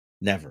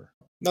 Never.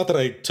 Not that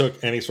I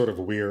took any sort of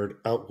weird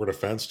outward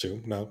offense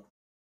to. No.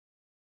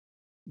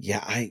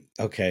 Yeah,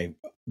 okay.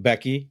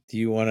 Becky, do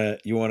you want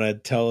to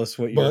tell us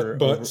what your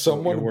But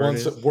someone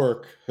once at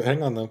work,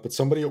 hang on though, but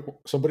somebody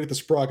at the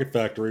Sprocket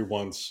Factory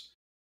once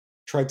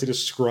tried to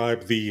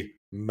describe the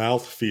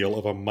mouthfeel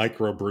of a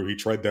microbrew he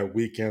tried that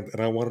weekend,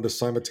 and I wanted to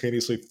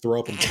simultaneously throw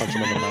up and punch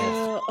him in the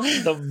mouth.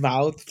 The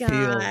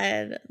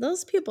mouthfeel. God,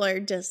 those people are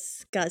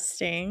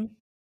disgusting.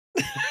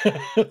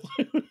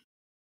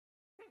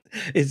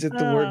 Is it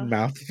the word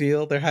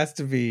mouthfeel? There has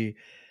to be.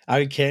 I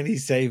mean, can he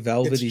say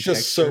velvety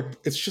texture?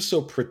 It's just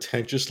so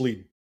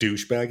pretentiously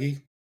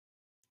douchebaggy.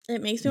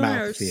 It makes me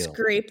want to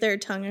scrape their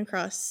tongue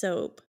across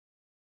soap.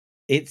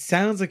 It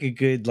sounds like a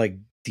good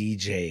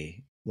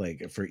DJ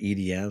for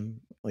EDM,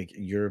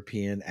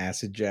 European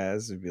acid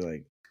jazz. It'd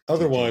be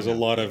Otherwise, a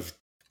lot of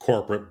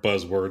corporate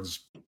buzzwords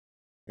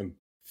and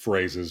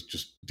phrases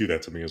just do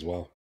that to me as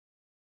well.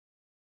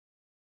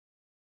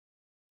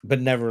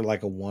 But never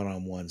a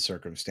one-on-one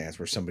circumstance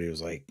where somebody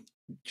was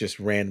just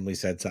randomly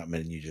said something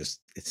and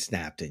it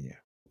snapped in you.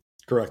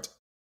 Correct.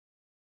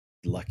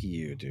 Lucky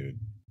you, dude.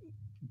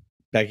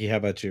 Becky, how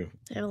about you?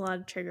 I have a lot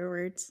of trigger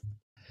words.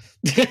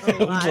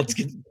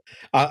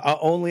 I'll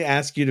only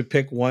ask you to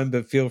pick one,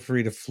 but feel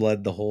free to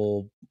flood the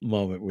whole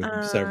moment with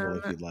several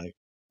if you'd like.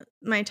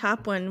 My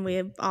top one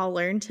we've all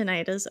learned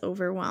tonight is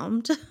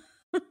overwhelmed.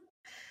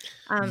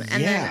 And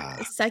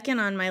then second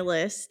on my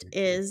list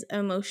is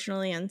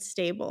emotionally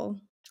unstable.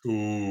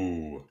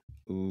 Ooh.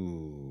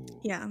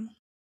 Yeah.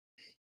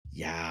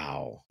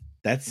 Yow.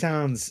 That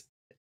sounds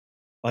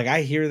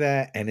I hear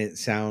that and it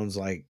sounds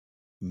like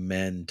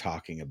men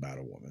talking about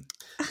a woman.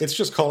 It's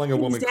just calling a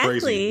woman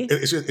crazy.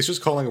 It's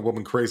just calling a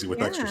woman crazy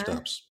with extra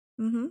steps.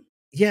 Mm-hmm.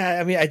 Yeah,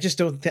 I mean,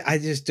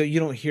 you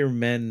don't hear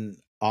men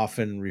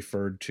often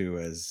referred to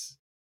as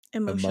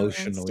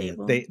emotionally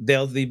unstable.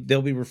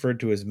 They'll be referred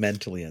to as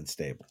mentally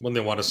unstable. When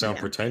they want to sound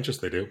pretentious,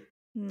 they do.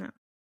 No.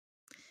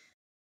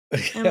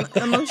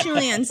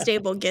 Emotionally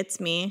unstable gets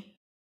me.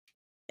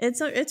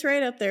 It's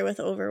right up there with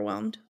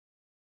overwhelmed.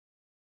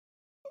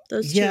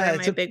 Those two are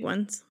my big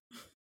ones.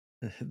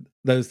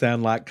 Those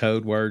sound like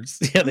code words.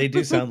 Yeah, they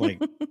do sound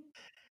like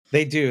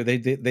they do.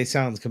 They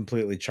sound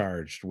completely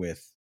charged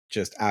with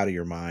just out of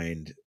your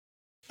mind,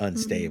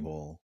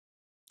 unstable,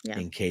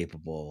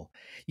 incapable.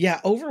 Yeah,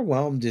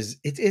 overwhelmed is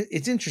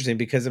it's interesting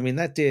because I mean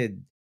that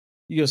did,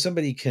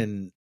 somebody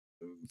can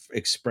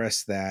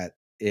express that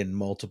in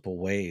multiple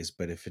ways,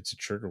 but if it's a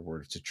trigger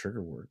word, it's a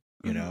trigger word.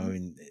 I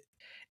mean,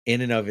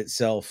 in and of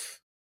itself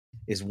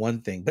is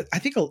one thing, but I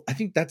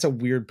think that's a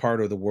weird part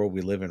of the world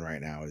we live in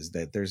right now, is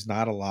that there's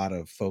not a lot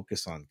of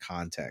focus on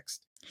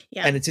context.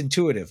 Yeah. And it's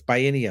intuitive by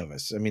any of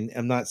us. I mean,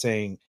 I'm not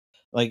saying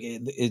like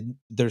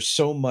there's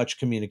so much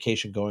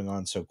communication going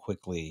on so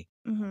quickly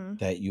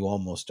that you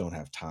almost don't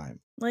have time.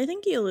 Well, I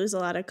think you lose a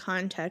lot of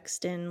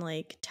context in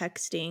like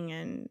texting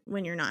and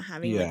when you're not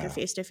having like a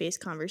face-to-face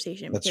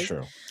conversation. That's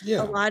true.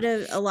 Yeah.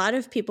 A lot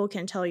of people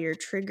can tell you're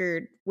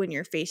triggered when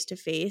you're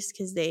face-to-face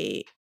because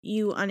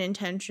you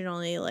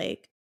unintentionally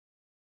like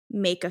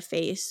make a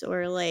face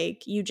or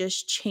like you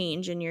just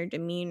change in your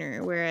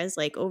demeanor, whereas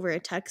like over a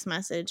text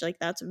message, like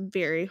that's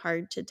very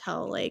hard to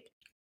tell, like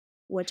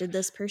what did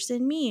this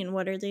person mean,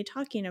 what are they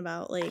talking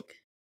about, like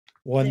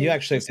well, and you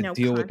actually have to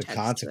deal with the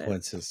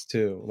consequences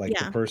too, like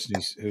the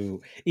person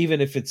who even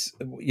if it's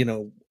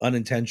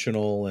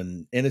unintentional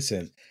and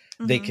innocent,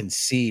 they can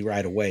see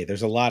right away.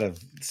 There's a lot of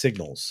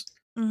signals.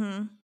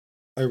 I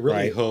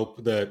really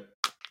hope that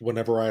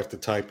whenever I have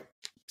to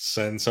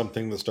send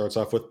something that starts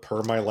off with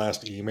per my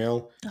last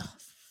email,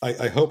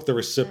 I hope the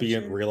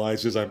recipient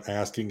realizes I'm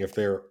asking if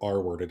they're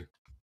R-worded.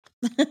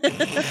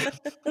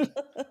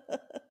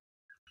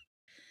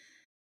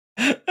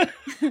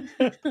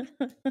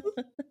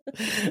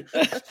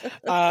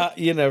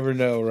 You never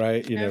know,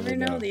 right? You never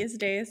know these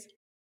days.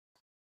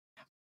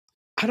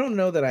 I don't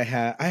know that I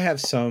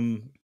have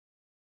some,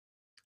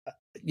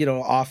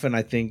 often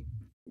I think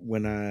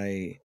when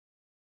I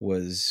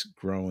was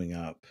growing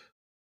up,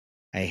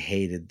 I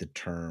hated the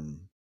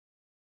term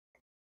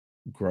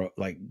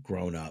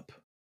grown up.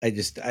 I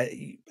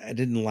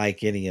didn't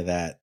like any of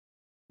that.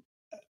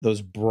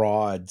 Those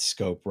broad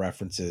scope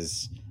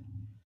references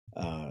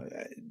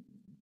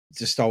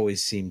just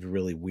always seemed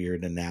really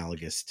weird,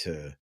 analogous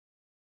to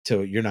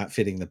you're not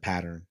fitting the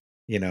pattern.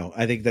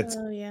 I think that's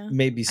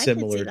maybe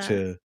similar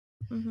to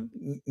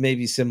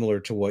maybe similar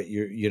to what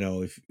you're,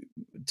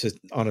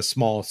 on a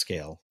small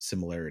scale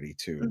similarity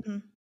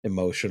to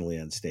emotionally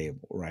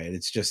unstable, right?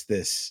 It's just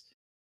this,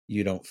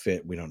 you don't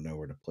fit, we don't know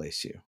where to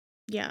place you.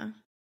 Yeah.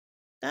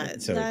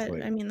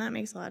 That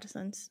makes a lot of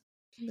sense.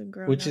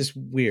 Which is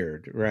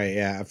weird, right?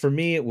 Yeah. For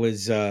me, it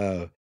was,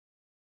 I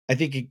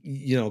think,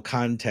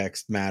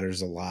 context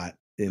matters a lot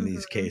in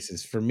these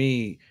cases. For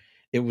me,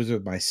 it was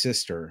with my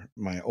sister,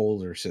 my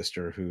older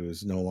sister,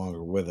 who's no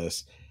longer with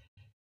us.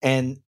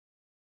 And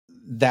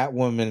that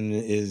woman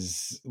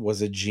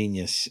was a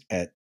genius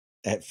at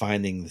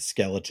finding the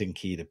skeleton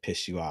key to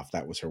piss you off.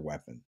 That was her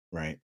weapon,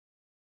 right?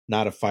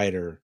 Not a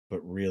fighter, but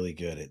really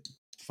good at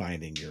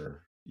finding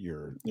your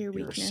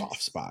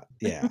soft spot.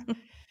 Yeah.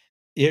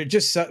 You're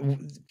just I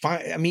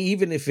mean,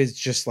 even if it's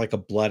just like a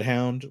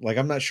bloodhound, like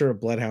I'm not sure a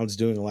bloodhound's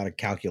doing a lot of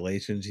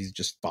calculations. He's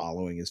just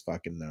following his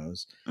fucking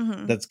nose.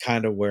 That's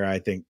kind of where I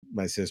think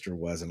my sister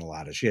was in a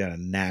lot of, she had a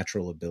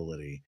natural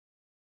ability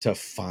to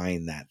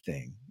find that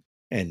thing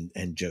and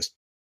just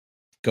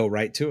go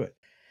right to it.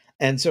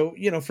 And so,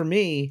 for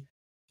me,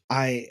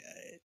 I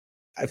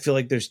feel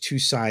like there's two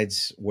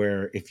sides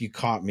where if you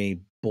caught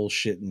me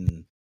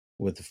bullshitting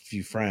with a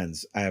few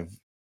friends, I'm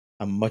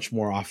much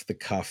more off the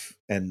cuff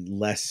and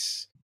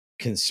less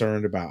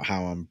concerned about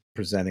how I'm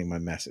presenting my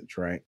message,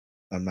 right?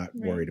 I'm not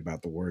worried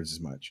about the words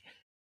as much.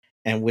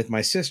 And with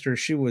my sister,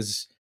 she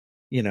was,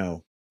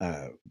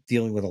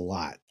 dealing with a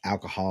lot,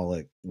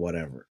 alcoholic,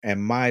 whatever.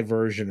 And my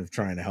version of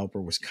trying to help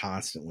her was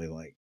constantly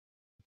like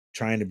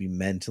trying to be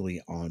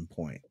mentally on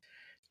point,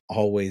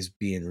 always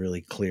being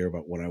really clear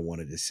about what I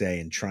wanted to say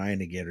and trying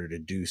to get her to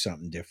do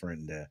something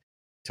different,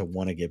 to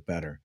want to get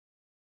better.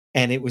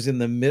 And it was in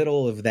the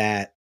middle of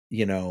that,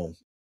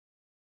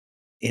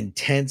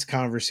 intense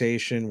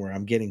conversation where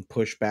I'm getting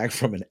pushback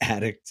from an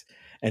addict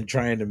and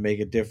trying to make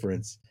a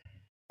difference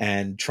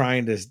and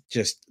trying to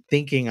just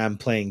thinking I'm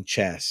playing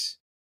chess.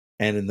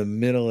 And in the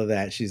middle of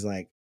that, she's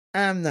like,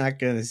 I'm not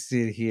going to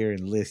sit here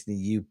and listen to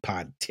you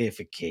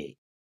pontificate.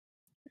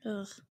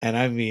 Ugh. And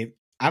I mean,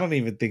 I don't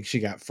even think she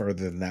got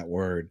further than that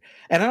word.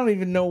 And I don't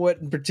even know what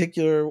in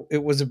particular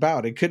it was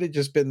about. It could have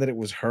just been that it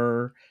was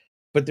her,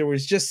 but there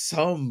was just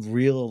some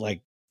real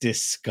like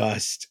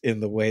disgust in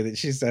the way that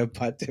she said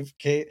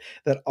pontificate,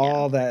 that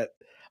all that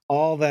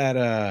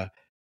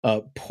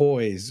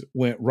poise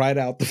went right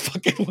out the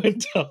fucking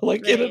window,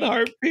 like in an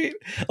heartbeat.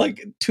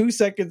 Like 2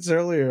 seconds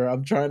earlier,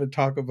 I'm trying to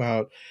talk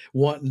about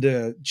wanting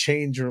to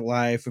change your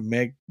life and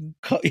make,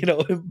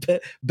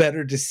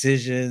 better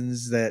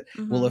decisions that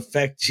will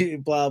affect you,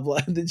 blah,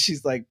 blah. And then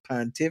she's like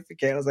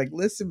pontificating. I was like,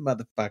 listen,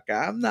 motherfucker,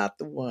 I'm not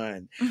the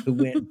one who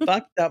went and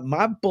fucked up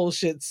my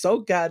bullshit so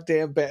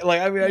goddamn bad.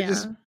 Like, I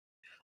mean,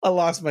 I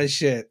lost my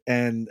shit.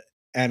 And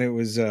it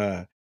was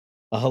a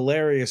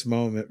hilarious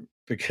moment,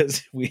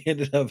 because we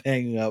ended up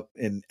hanging up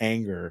in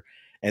anger.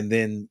 And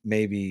then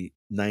maybe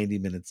 90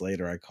 minutes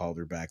later, I called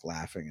her back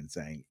laughing and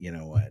saying, you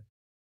know what?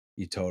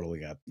 You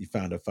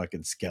found a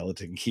fucking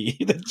skeleton key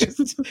that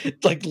just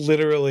like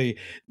literally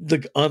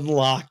like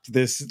unlocked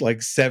this like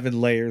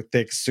 7-layer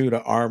thick suit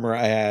of armor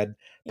I had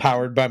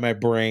powered by my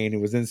brain. It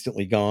was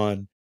instantly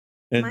gone.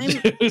 And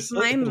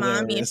my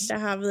mom used to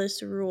have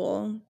this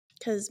rule,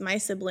 because my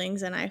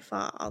siblings and I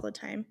fought all the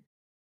time.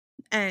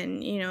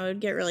 And, it'd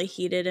get really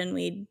heated, and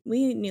we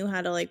knew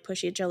how to like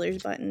push each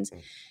other's buttons.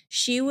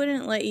 She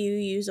wouldn't let you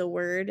use a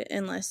word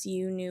unless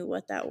you knew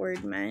what that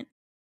word meant.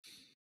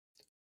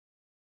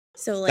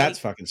 So like, that's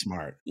fucking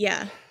smart.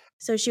 Yeah.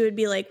 So she would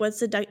be like,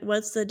 what's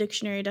the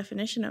dictionary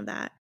definition of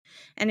that?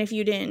 And if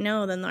you didn't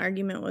know, then the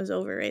argument was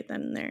over right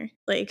then and there.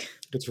 Like,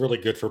 it's really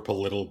good for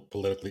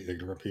politically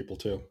ignorant people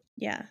too.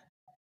 Yeah.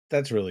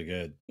 That's really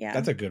good. Yeah.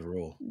 That's a good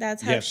rule.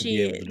 That's how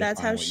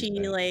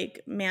she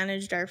like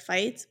managed our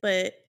fights,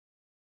 but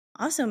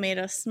also made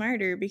us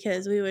smarter,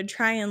 because we would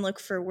try and look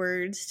for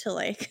words to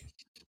like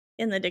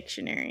in the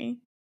dictionary.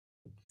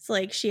 It's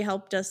like she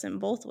helped us in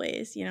both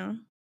ways, It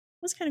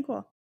was kind of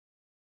cool.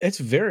 It's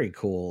very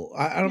cool.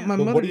 I don't. Yeah. My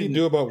But mother what do you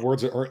do about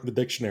words that aren't in the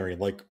dictionary,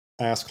 like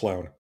ass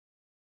clown?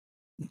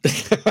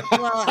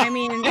 Well, I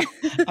mean,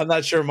 I'm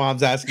not sure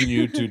Mom's asking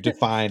you to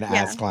define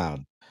ass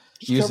clown.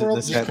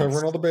 Just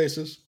covering all the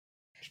bases.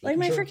 Like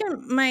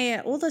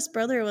my oldest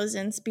brother was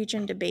in speech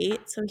and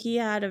debate, so he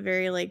had a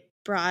very like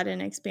broad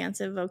and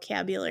expansive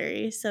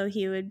vocabulary. So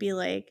he would be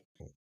like,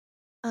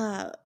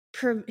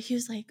 he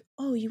was like,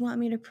 "Oh, you want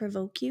me to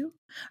provoke you?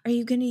 Are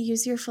you going to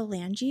use your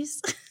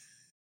phalanges?"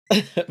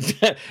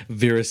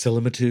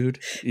 Verisimilitude.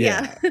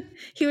 Yeah.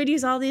 He would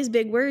use all these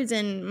big words,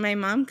 and my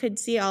mom could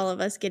see all of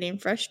us getting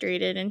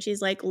frustrated, and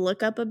she's like,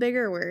 look up a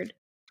bigger word,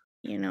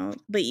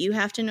 but you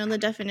have to know the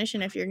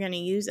definition if you're going to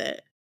use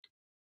it.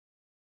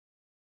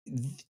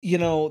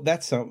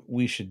 That's something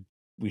we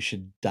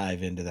should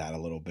dive into that a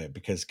little bit,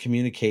 because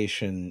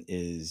communication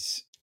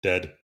is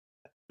dead.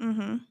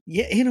 Mm-hmm.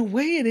 Yeah, in a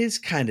way it is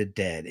kind of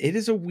dead. It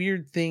is a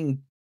weird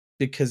thing,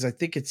 because I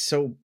think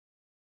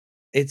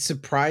it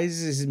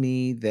surprises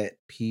me that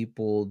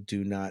people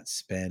do not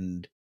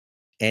spend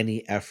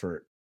any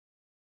effort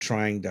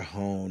trying to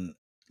hone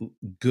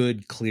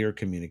good, clear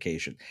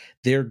communication.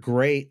 They're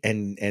great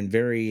and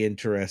very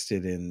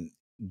interested in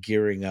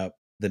gearing up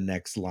the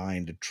next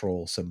line to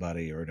troll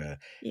somebody or to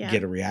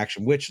get a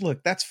reaction, which,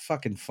 look, that's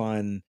fucking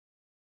fun.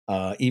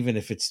 Even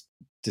if it's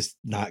just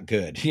not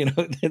good,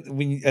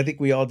 I think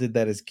we all did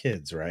that as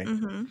kids, right?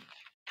 Mm-hmm.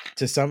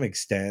 To some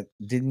extent.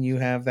 Didn't you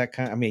have that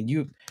kind? I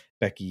mean,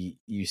 Becky,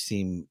 you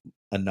seem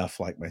enough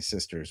like my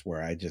sisters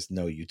where I just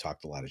know you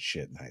talked a lot of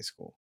shit in high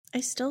school.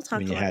 I still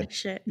talk a lot of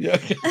shit. Yeah.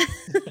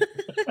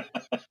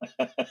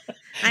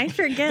 I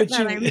forget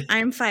that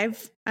I'm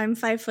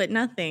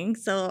 5'0",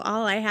 so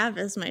all I have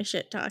is my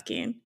shit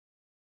talking.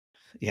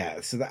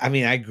 Yeah, so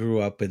I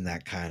grew up in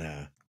that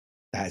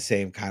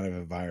same kind of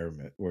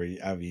environment where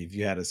if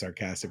you had a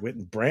sarcastic wit,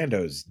 and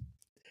Brando's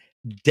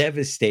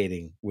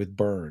devastating with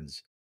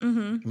burns.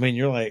 Mm-hmm. I mean,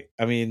 you're like,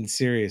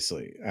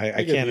 seriously, I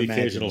can't imagine. The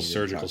occasional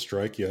surgical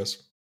strike,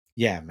 yes.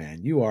 Yeah,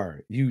 man,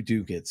 you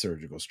do get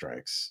surgical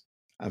strikes.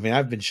 I mean,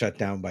 I've been shut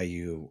down by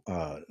you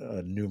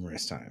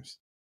numerous times.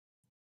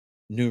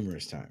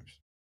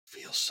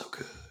 Feels so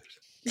good.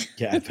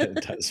 Yeah, I bet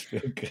it does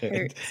feel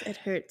good. It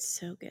hurts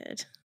so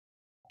good.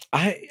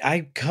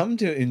 I come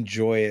to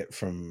enjoy it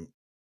from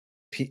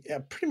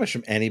pretty much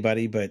from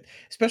anybody, but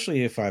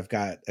especially if I've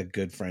got a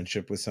good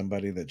friendship with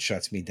somebody that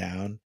shuts me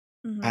down.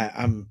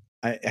 Mm-hmm.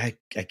 I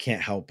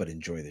can't help but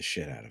enjoy the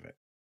shit out of it.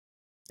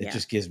 It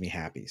just gives me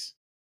happies.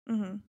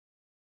 Mm-hmm.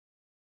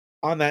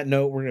 On that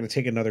note, we're going to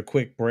take another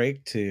quick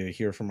break to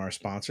hear from our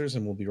sponsors,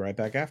 and we'll be right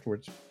back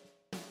afterwards.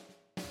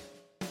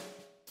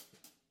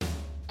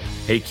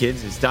 Hey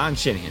kids, it's Don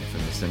Shanahan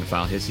from the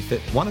Cinephile Hissy Fit,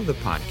 one of the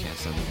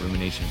podcasts on the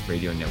Ruminations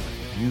Radio Network.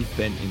 If you've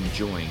been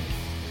enjoying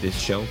this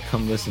show,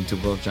 come listen to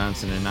Will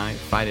Johnson and I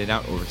fight it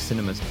out over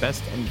cinema's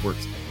best and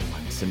worst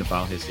on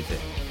Cinephile Hissy Fit.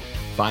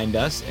 Find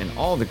us and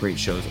all the great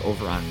shows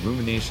over on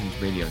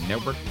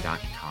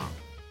RuminationsRadioNetwork.com.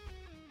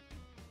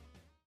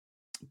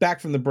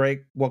 Back from the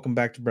break. Welcome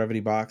back to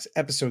Brevity Box,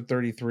 episode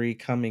 33,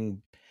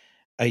 coming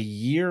a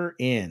year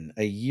in.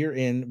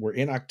 We're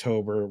in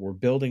October. We're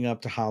building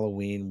up to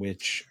Halloween,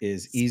 which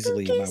is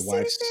easily my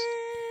wife's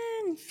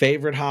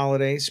favorite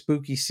holiday.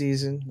 Spooky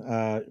season.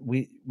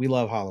 We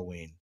love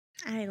Halloween.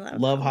 I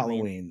love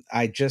Halloween.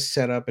 I just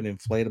set up an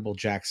inflatable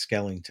Jack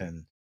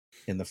Skellington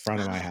in the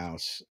front of my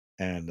house,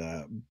 and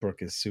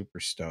Brooke is super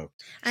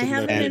stoked. I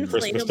have an inflatable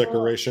Christmas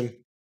decoration.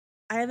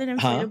 I have an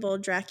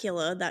inflatable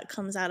Dracula that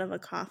comes out of a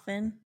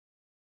coffin.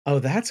 Oh,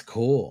 that's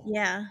cool.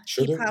 Yeah.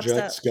 Shouldn't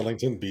Jack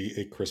Skellington be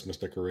a Christmas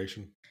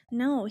decoration?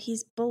 No,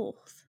 he's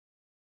both.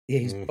 Yeah,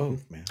 he's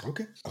both, man.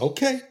 Okay.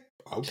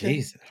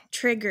 Jesus.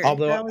 Trigger.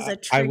 Although that was a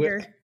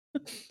trigger.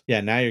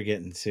 Yeah, now you're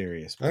getting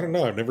serious. Bro. I don't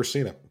know. I've never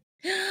seen it.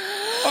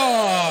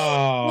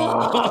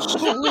 Oh.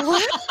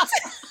 What?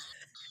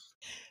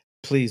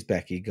 Please,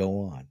 Becky, go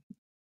on.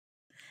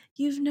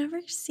 You've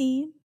never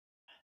seen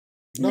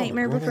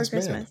Nightmare Before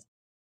Christmas?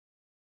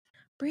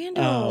 Brando.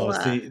 Oh,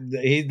 see,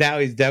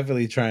 he's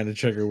definitely trying to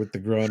trigger with the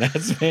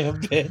grown-ass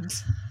man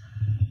bits.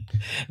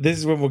 This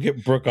is when we'll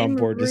get Brooke on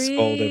board to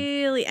scold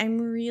him.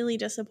 I'm really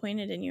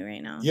disappointed in you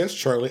right now. Yes,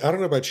 Charlie. I don't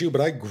know about you,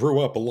 but I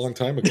grew up a long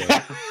time ago.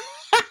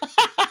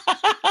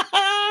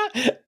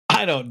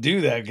 I don't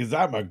do that because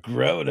I'm a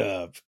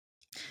grown-up.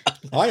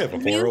 I have a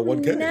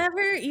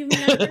 401k. You've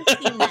never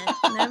seen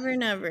it.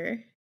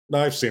 Never. No,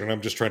 I've seen it.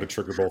 I'm just trying to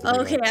trigger both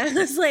of you. Okay, I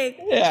was like,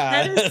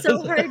 that is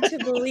so hard to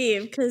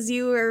believe because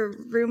you were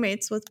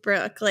roommates with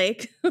Brooke.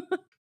 Like,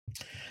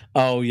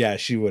 oh yeah,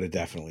 she would have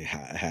definitely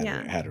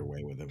had her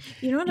way with him.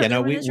 You know what?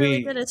 Yeah, is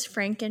really good is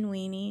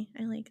Frankenweenie.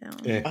 I like that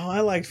one. Yeah. Oh,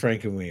 I like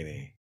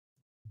Frankenweenie.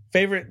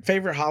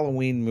 Favorite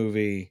Halloween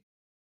movie?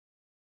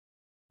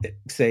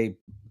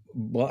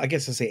 I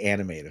guess I'll say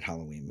animated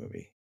Halloween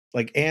movie.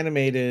 Like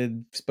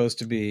animated, supposed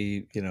to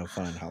be,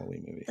 fun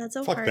Halloween movie. That's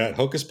so Fuck hard. that.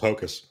 Hocus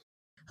Pocus.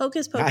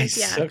 Hocus Pocus, nice.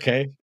 Yeah.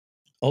 Okay.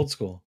 Old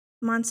school.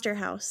 Monster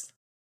House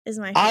is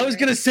my favorite. I was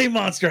gonna say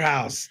Monster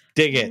House.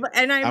 Dig it.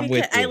 And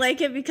I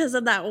like it because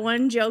of that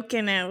one joke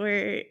in it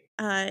where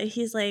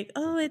he's like,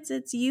 "Oh,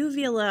 it's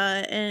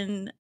uvula,"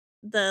 and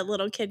the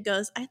little kid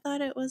goes, "I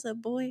thought it was a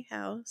boy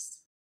house."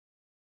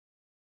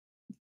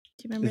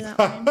 Do you remember that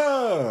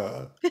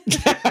one?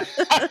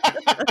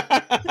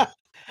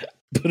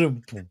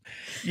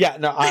 Yeah,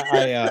 no,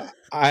 I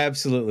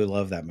absolutely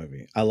love that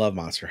movie. I love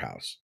Monster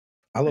House.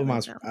 I love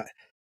Monster.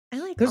 I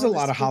like. There's a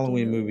lot of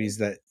Halloween movies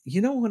that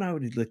what I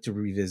would like to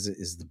revisit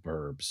is The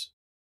Burbs.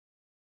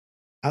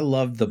 I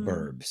love The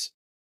Burbs.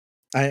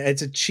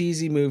 It's a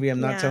cheesy movie.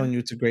 I'm not telling you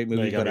it's a great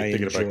movie, but I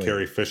enjoy it. Thinking about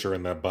Carrie Fisher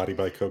and that body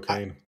by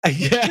cocaine.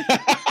 Yeah.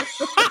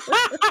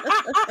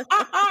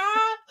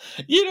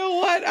 You know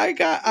what?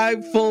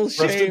 I'm full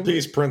shame. Rest in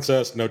peace,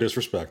 princess. No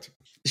disrespect.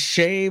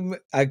 Shame.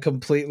 I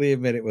completely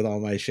admit it with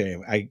all my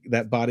shame.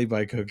 That body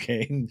by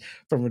cocaine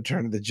from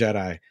Return of the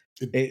Jedi.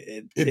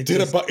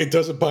 It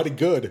does a body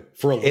good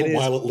for a little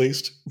while at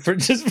least. For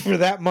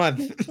that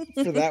month.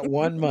 For that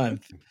 1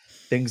 month.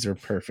 Things are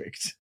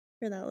perfect.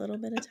 For that little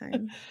bit of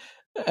time.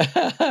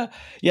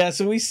 Yeah,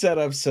 so we set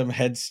up some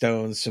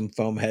headstones, some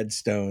foam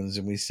headstones,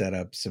 and we set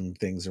up some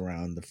things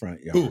around the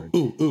front yard.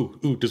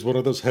 Ooh. Does one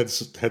of those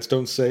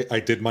headstones say,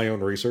 "I did my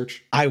own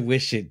research"? I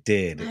wish it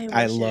did.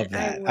 I love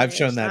that. I've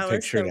shown that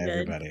picture to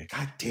everybody.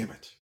 God damn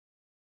it.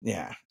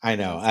 Yeah, I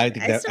know. I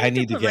think that I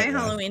need to put get my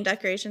Halloween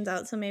decorations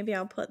out, so maybe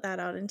I'll put that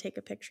out and take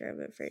a picture of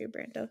it for you,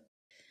 Brando.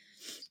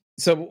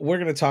 So we're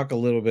going to talk a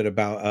little bit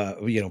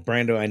about,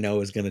 Brando, I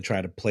know, is going to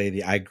try to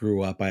play I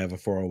grew up, I have a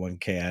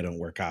 401k, I don't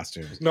wear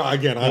costumes. No,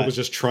 again, I was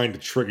just trying to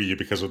trigger you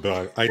because of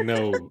I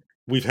know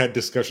we've had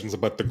discussions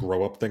about the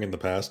grow up thing in the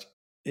past.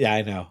 Yeah,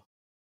 I know.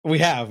 We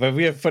have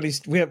funny,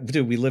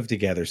 we live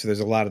together. So there's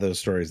a lot of those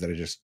stories that are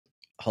just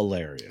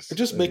hilarious.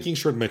 Just making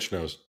sure Mitch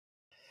knows.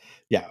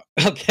 Yeah.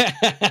 Okay.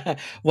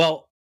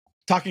 Well,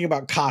 talking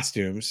about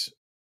costumes,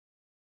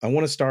 I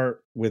want to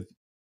start with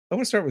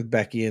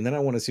Becky, and then I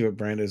want to see what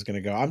Brando is going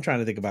to go. I'm trying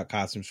to think about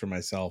costumes for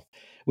myself.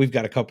 We've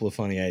got a couple of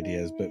funny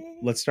ideas, but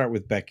let's start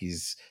with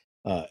Becky's.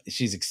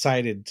 She's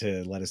excited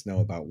to let us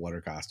know about what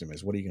her costume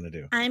is. What are you going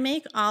to do? I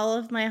make all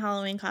of my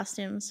Halloween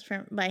costumes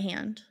by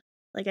hand.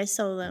 Like I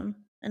sew them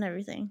and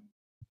everything.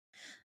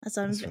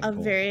 So I'm a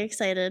very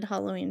excited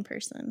Halloween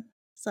person.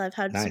 So I've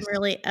had some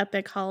really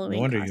epic Halloween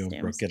costumes. No wonder you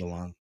and Brooke get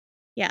along.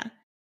 Yeah.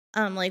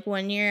 Like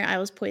 1 year I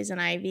was Poison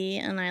Ivy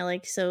and I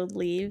sewed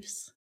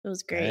leaves. It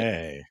was great.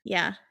 Hey.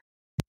 Yeah.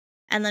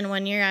 And then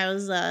 1 year I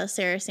was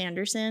Sarah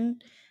Sanderson,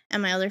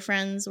 and my other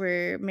friends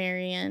were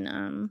Mary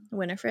and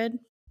Winifred.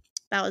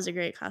 That was a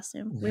great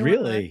costume.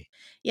 Really?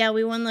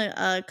 We won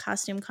the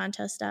costume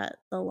contest at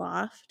the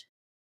Loft.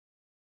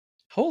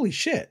 Holy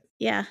shit.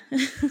 Yeah.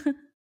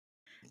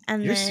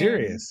 And You're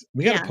serious?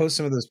 We got to post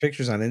some of those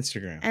pictures on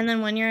Instagram. And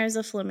then 1 year I was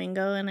a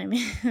flamingo, and I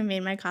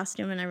made my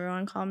costume, and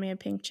everyone called me a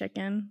pink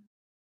chicken.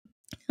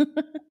 It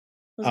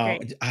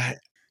was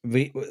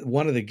great.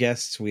 One of the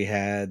guests we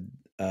had,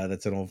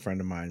 that's an old friend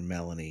of mine,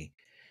 Melanie.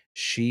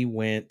 She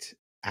went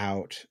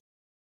out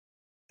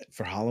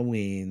for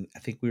Halloween. I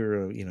think we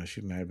were,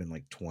 she might have been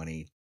like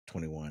 20,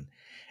 21.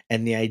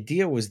 And the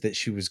idea was that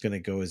she was going to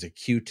go as a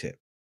Q-tip.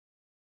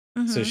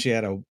 Mm-hmm. So she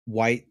had a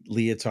white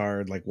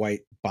leotard, like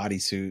white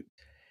bodysuit,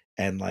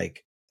 and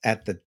like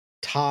at the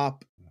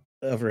top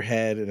of her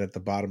head and at the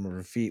bottom of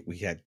her feet, we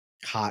had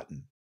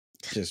cotton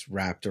just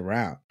wrapped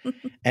around.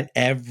 And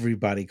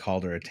everybody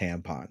called her a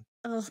tampon.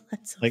 Oh,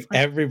 that's so Like funny.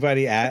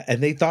 everybody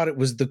and they thought it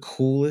was the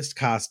coolest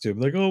costume.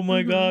 Like, oh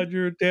my God,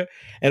 you're a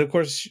and of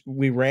course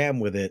we ran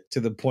with it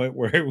to the point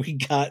where we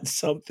got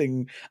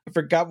something. I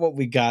forgot what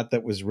we got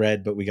that was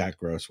red, but we got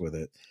gross with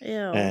it. Ew.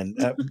 And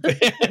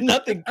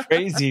nothing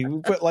crazy.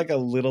 We put like a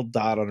little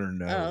dot on her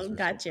nose. Oh,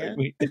 gotcha.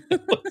 We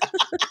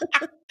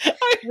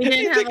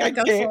didn't have like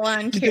a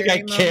full-on Carrie.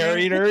 I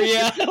carried her?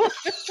 Yeah.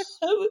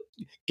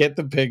 Get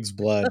the pig's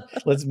blood.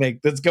 Let's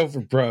go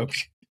for broke.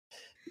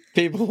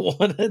 People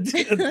want to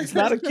do it's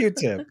not a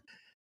Q-tip.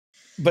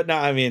 But no,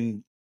 I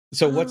mean,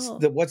 so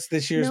what's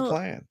this year's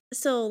plan?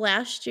 So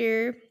last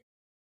year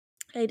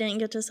I didn't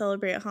get to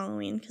celebrate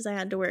Halloween because I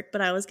had to work,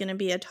 but I was going to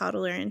be a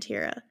toddler in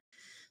Tira.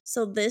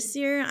 So this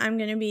year I'm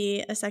going to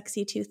be a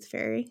sexy tooth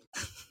fairy.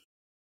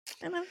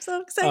 And I'm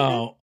so excited.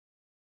 Oh,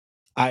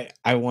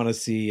 I want to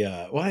see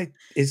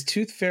is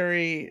Tooth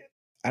Fairy?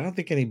 I don't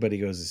think anybody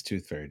goes as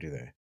Tooth Fairy, do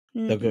they?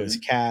 Mm-mm. They'll go as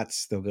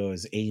cats, they'll go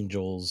as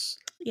angels.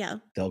 Yeah.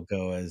 They'll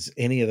go as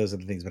any of those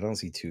other things, but I don't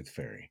see Tooth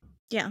Fairy.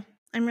 Yeah.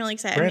 I'm really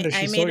excited. Brenda,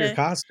 she stole your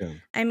costume.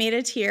 I made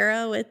a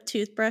tiara with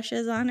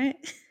toothbrushes on it.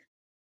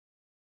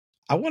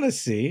 I want to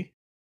see.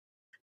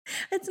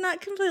 It's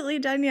not completely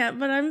done yet,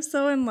 but I'm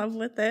so in love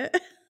with it.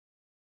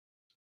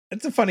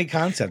 It's a funny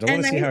concept. I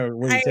want to see where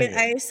you take it.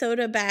 I sewed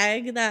a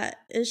bag that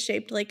is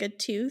shaped like a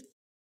tooth.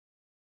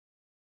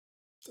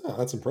 Oh,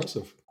 that's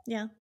impressive.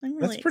 Yeah, I'm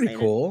really That's pretty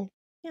excited. cool.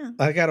 Yeah.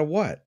 I got a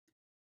what?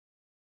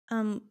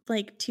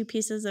 Like 2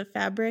 pieces of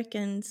fabric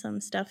and some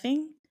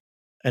stuffing.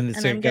 And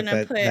so you got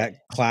that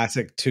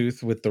classic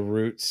tooth with the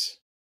roots.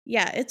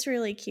 Yeah, it's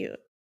really cute.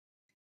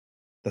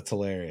 That's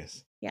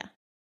hilarious. Yeah.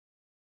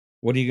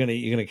 What are you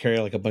gonna carry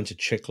like a bunch of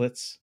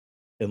chiclets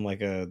in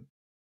like a?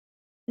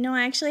 No,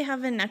 I actually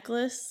have a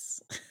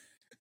necklace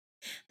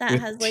that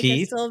with has like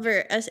teeth?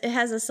 it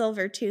has a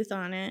silver tooth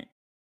on it.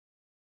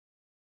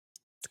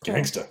 It's cool.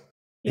 Gangsta.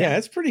 Yeah,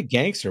 it's pretty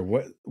gangster.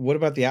 What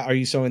about are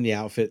you sewing the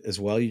outfit as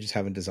well? You just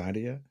haven't designed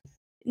it yet?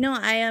 No,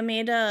 I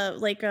made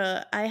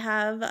I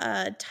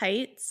have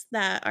tights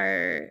that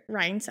are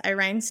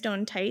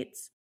rhinestone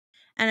tights,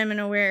 and I'm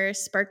gonna wear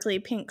sparkly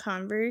pink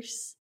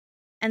Converse,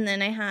 and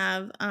then I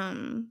have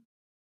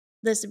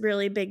this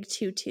really big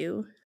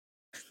tutu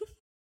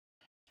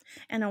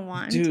and a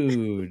wand.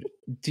 Dude,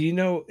 do you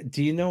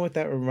know what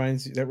that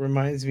reminds you? That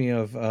reminds me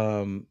of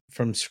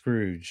from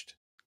Scrooged.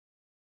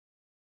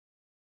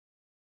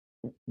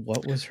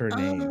 What was her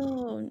name?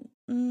 Oh,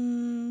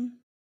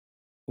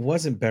 It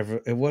wasn't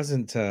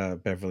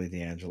Beverly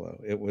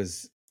D'Angelo. It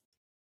was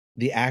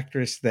the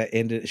actress that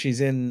ended.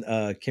 She's in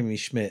Kimmy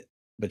Schmidt,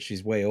 but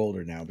she's way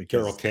older now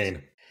because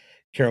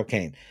Carol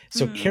Kane.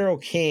 So Carol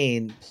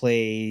Kane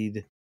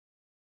played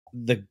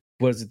the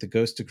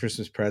Ghost of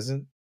Christmas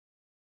Present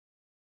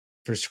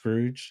for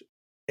Scrooge.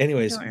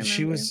 Anyways,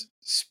 she was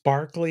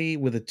sparkly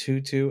with a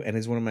tutu and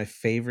is one of my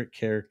favorite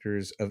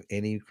characters of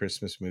any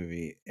Christmas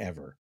movie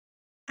ever.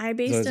 I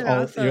based it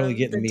off of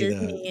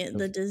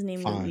the Disney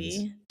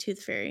movie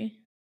Tooth Fairy.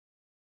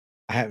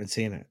 I haven't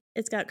seen it.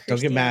 It's got Kirstie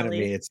Don't get mad Alley.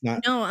 at me. It's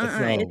not. No,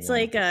 it's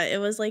like it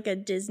was like a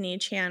Disney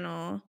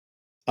Channel.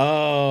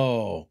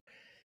 Oh,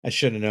 I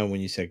should have known when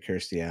you said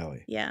Kirstie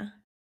Alley. Yeah,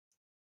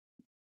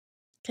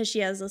 because she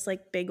has this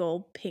like big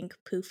old pink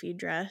poofy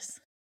dress.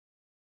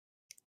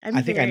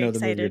 I think I know the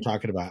movie you're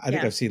talking about. I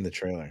think I've seen the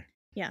trailer.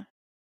 Yeah.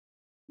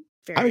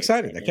 I'm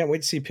excited. I can't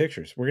wait to see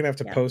pictures. We're gonna have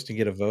to post and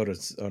get a vote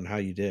on how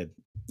you did.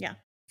 Yeah.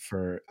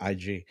 For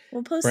IG.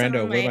 We'll post some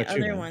of my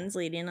other ones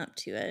leading up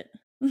to it.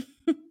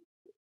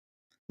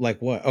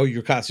 Like what? Oh,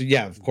 your costume.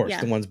 Yeah, of course.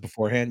 The ones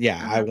beforehand. Yeah,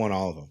 I want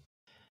all of them.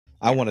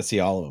 I want to see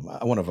all of them.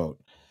 I want to vote.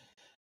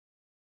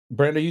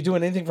 Brenda, are you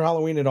doing anything for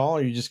Halloween at all?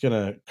 Or are you just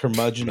gonna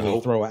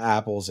curmudgeonly throw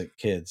apples at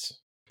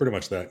kids? Pretty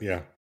much that,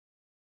 yeah.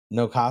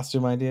 No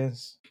costume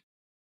ideas?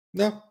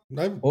 No.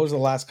 What was the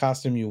last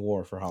costume you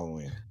wore for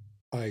Halloween?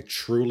 I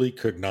truly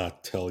could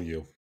not tell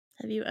you.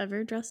 Have you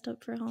ever dressed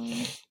up for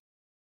Halloween?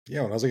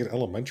 Yeah, when I was like in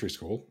elementary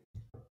school.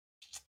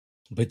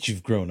 But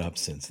you've grown up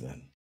since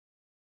then.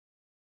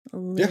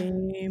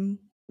 Lame.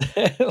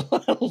 Yeah.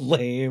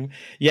 Lame.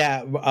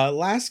 Yeah.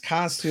 Last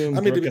costume.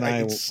 I mean,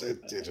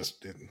 it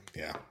just didn't.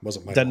 Yeah,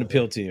 wasn't my. Doesn't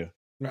appeal to you.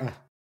 Nah.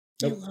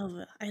 Nope. I love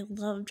it. I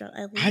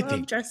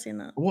love dressing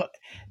up. What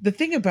the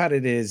thing about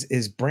it is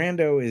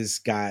Brando has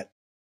got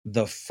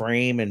the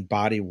frame and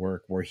body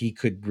work where he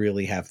could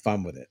really have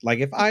fun with it. Like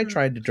if I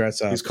tried to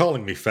dress up, he's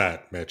calling me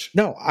fat, Mitch.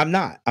 No, I'm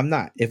not.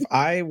 If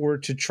I were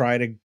to try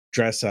to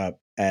dress up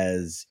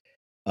as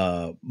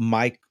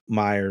Mike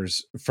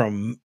Myers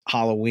from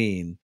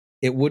Halloween,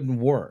 it wouldn't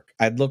work.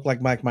 I'd look like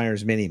Mike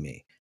Myers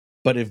mini-me.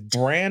 But if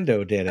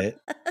Brando did it,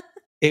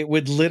 it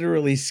would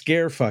literally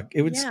scare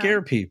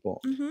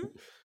people. Mm-hmm.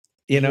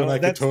 You know, I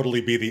could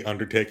totally be the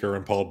Undertaker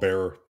and Paul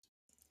Bearer.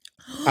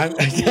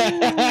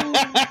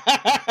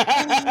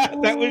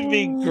 That would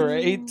be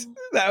great.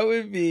 That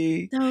would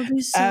be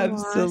so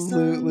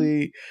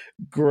absolutely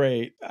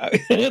great.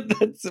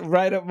 That's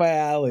right up my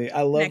alley.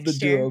 I love the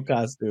duo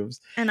costumes.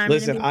 And I'm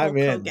in.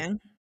 Hogan.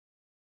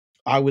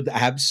 I would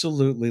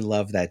absolutely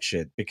love that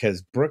shit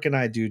because Brooke and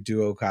I do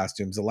duo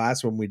costumes. The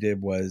last one we did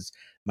was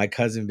my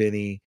cousin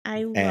Benny.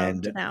 I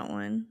loved that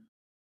one.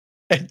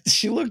 And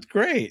she looked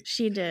great.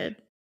 She did.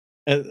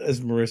 As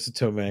Marissa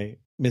Tomei,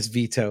 Miss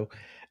Vito.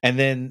 And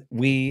then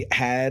we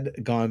had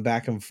gone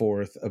back and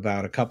forth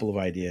about a couple of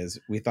ideas.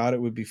 We thought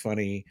it would be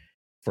funny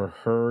for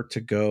her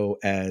to go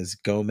as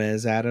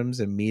Gomez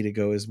Adams and me to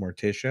go as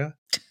Morticia.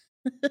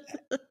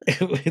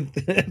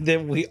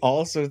 Then we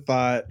also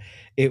thought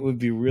it would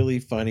be really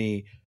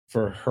funny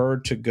for her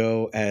to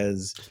go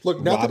as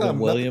Robin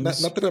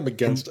Williams. Not that I'm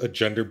against a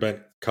gender bent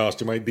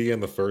costume idea in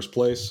the first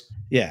place.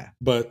 Yeah.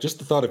 But just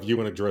the thought of you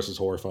in a dress is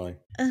horrifying.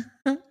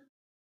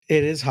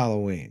 It is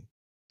Halloween.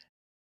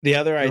 The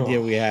other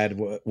idea we had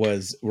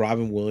was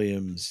Robin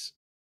Williams.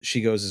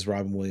 She goes as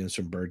Robin Williams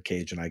from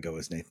Birdcage, and I go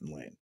as Nathan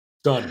Lane.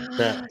 Done.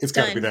 It's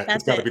got to be that.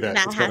 It's got to be that.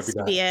 That has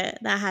to be it.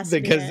 That has to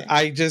be it. Because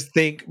I just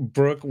think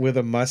Brooke with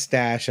a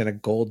mustache and a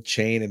gold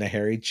chain and a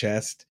hairy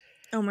chest.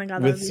 Oh my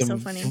god, that would be so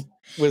funny.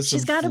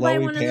 She's got to buy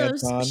one of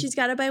those. She's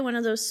got to buy one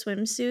of those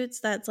swimsuits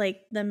that's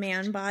like the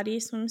man body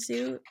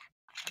swimsuit.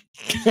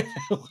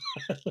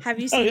 Have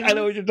you seen? I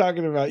know what you're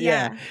talking about.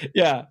 Yeah.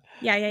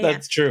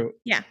 That's true.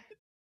 Yeah.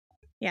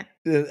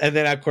 And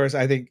then, of course,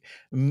 I think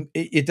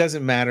it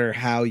doesn't matter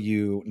how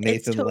you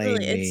Nathan Lane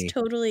me. It's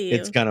totally you.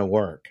 It's gonna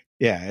work.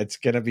 Yeah, it's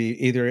gonna be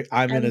either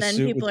I'm in a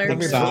suit with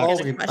pink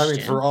socks.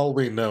 For all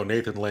we know,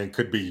 Nathan Lane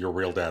could be your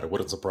real dad. It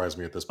wouldn't surprise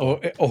me at this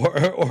point.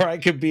 Or I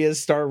could be as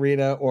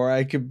Starina, or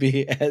I could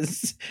be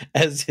as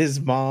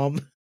his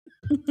mom.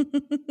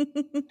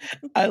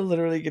 I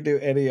literally could do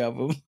any of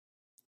them.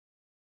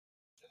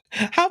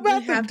 How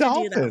about the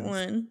dolphins? To do that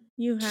one.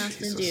 You have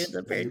to do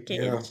the Birdcage.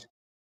 Yeah.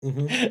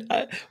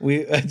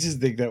 Mm-hmm. I just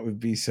think that would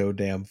be so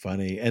damn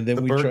funny. And then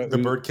the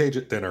Birdcage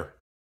at dinner.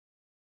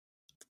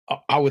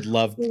 I would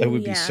love. It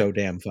would be so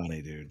damn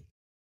funny, dude.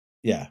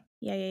 Yeah.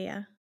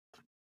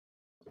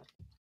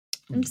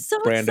 I'm so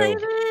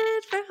excited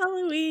for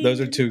Halloween. Those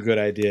are two good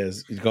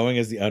ideas. Going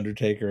as the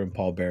Undertaker and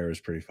Paul Bearer is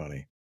pretty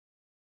funny.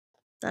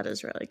 That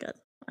is really good.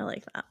 I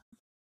like that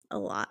a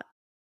lot.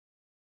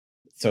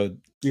 So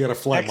you got to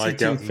fly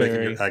Mike out and make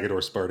it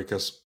Agador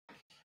Spartacus.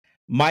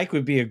 Mike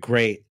would be a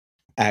great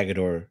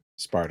Agador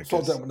Spartacus.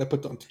 Falls out when I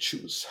put on to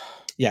choose.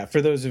 Yeah,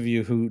 for those of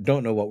you who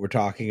don't know what we're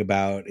talking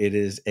about, it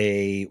is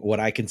what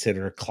I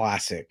consider a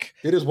classic.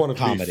 It is one of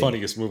the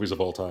funniest movies of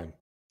all time.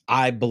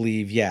 I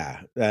believe,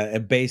 yeah.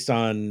 Based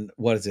on,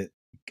 what is it?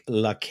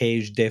 La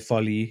Cage des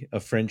Folies, a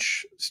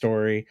French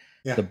story.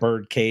 Yeah. The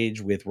Birdcage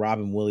with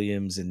Robin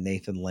Williams and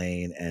Nathan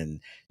Lane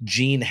and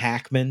Gene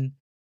Hackman,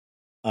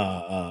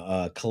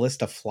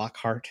 Callista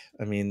Flockhart.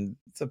 I mean,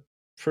 it's a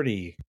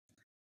pretty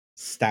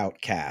stout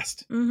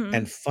cast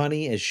and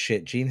funny as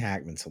shit. Gene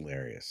Hackman's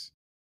hilarious.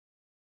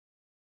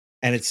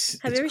 And it's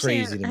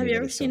crazy. Have you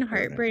ever seen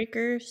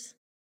Heartbreakers?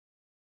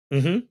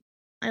 Mm-hmm.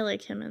 I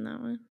like him in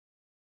that one.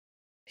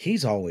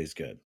 He's always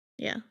good.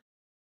 Yeah.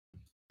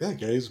 Yeah,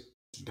 guys,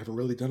 never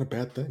really done a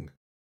bad thing.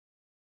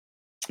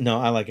 No,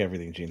 I like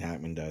everything Gene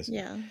Hackman does.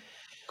 Yeah.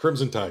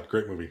 Crimson Tide,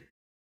 great movie.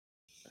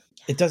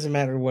 It doesn't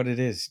matter what it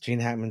is.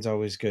 Gene Hackman's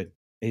always good.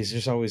 He's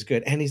just always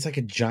good. And he's like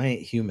a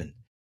giant human.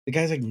 The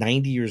guy's like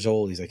 90 years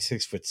old. He's like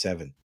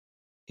 6'7".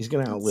 He's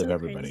going to outlive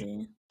everybody.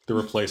 Crazy. The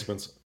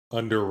Replacements,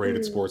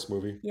 underrated sports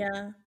movie.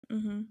 Yeah.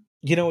 Mm-hmm.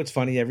 You know what's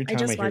funny? Every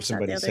time I hear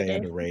somebody say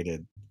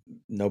underrated,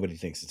 nobody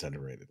thinks it's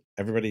underrated.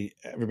 Everybody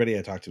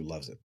I talk to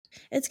loves it.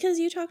 It's because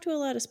you talk to a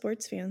lot of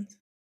sports fans.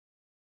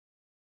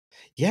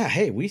 Yeah,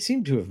 hey, we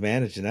seem to have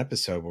managed an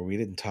episode where we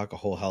didn't talk a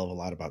whole hell of a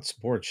lot about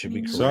sports. Should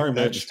we correct that?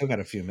 Mitch. We still got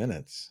a few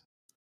minutes.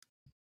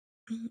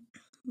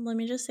 Let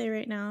me just say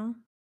right now,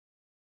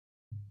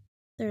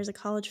 there's a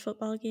college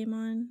football game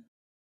on,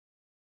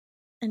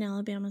 and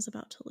Alabama's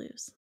about to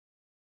lose.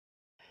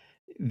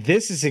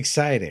 This is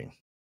exciting.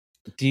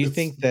 Do you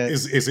think that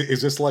is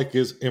this like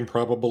as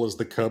improbable as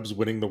the Cubs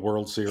winning the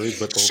World Series?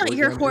 But shut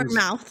your whore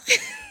mouth.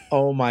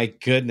 Oh my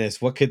goodness,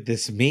 what could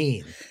this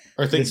mean?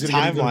 Are things this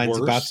timeline's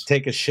about to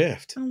take a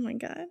shift. Oh my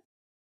god.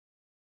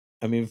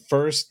 I mean,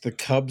 first the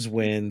Cubs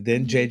win,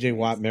 then JJ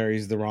Watt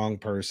marries the wrong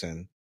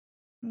person.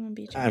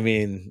 I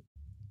mean,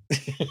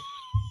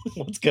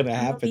 what's gonna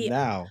happen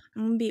now?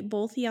 I'm gonna beat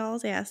both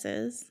y'all's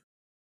asses.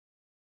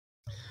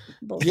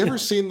 Have you ever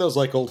seen those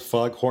like old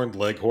Foghorn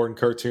Leghorn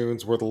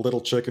cartoons where the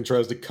little chicken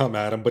tries to come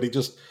at him, but he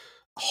just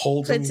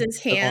holds him his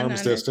hand at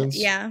arm's distance?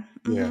 Yeah.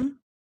 Mm-hmm.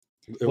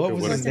 Yeah. What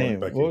was his name?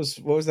 What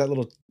was that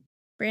little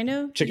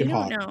Brando? Chicken you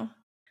Hawk? Don't know.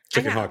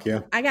 Chicken Hawk,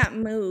 yeah. I got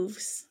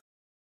moves.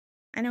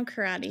 I know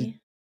karate.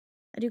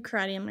 I do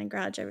karate in my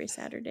garage every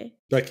Saturday.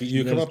 Becky,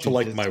 you come up to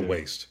like my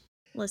waist.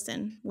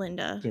 Listen,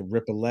 Linda. To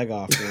rip a leg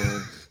off,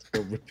 man.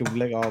 Rip your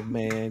leg off,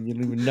 man. You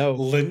don't even know.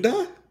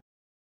 Linda?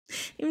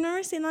 You've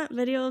never seen that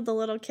video of the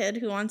little kid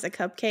who wants a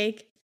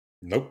cupcake?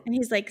 Nope. And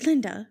he's like,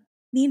 Linda,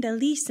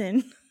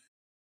 listen.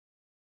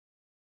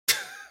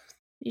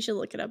 You should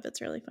look it up.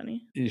 It's really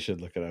funny. You should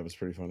look it up. It's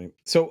pretty funny.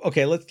 So,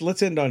 okay,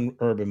 let's end on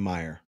Urban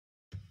Meyer.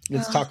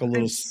 Let's talk a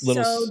little.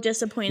 So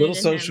disappointed. Little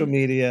social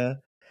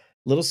media,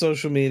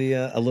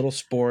 a little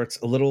sports,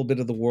 a little bit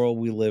of the world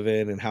we live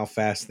in, and how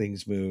fast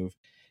things move.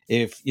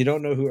 If you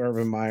don't know who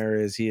Urban Meyer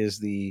is, he is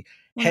the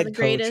head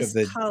coach of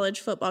the college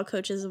football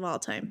coaches of all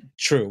time.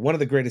 True, one of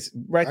the greatest,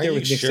 right there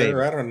with Nick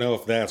Saban. I don't know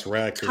if that's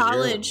right.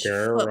 College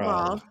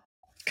football.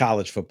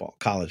 College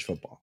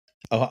football.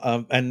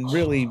 And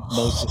really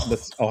most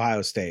with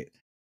Ohio State.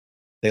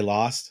 They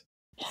lost.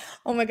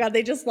 Oh my God,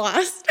 they just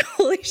lost.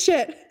 Holy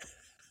shit.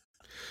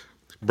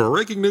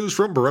 Breaking news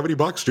from Brevity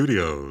Box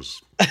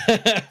Studios.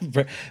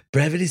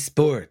 Brevity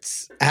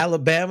Sports.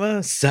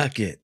 Alabama, suck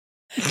it.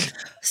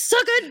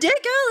 Suck a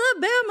dick,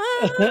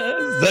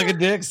 Alabama. Suck a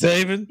dick,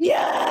 Saban.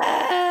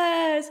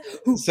 Yes.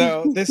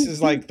 So this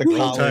is like the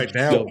college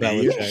Bill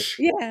Belichick.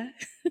 Yeah.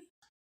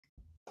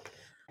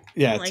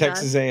 Yeah, oh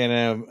Texas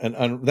A&M,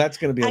 and that's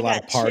going to be a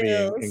lot of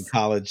partying in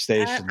College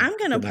Station. I'm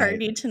going to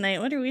party tonight.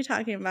 What are we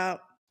talking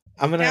about?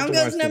 I'm going to have to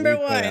watch the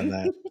replay on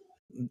that.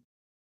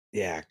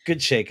 Yeah, good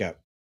shakeup.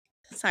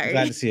 Sorry.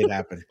 Glad to see it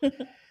happen.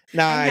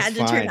 No, I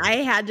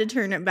had to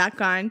turn it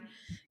back on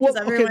because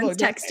everyone's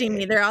texting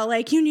me. They're all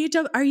like,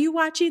 are you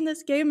watching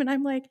this game? And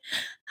I'm like,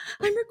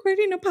 I'm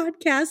recording a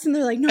podcast. And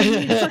they're like, no, you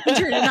need to fucking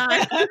turn it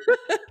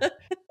on.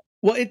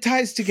 Well, it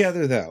ties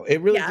together, though.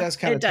 It really does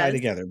kind of tie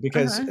together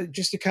because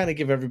just to kind of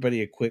give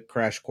everybody a quick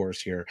crash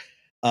course here,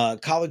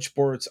 college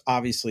sports,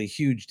 obviously,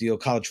 huge deal.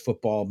 College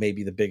football,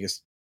 maybe the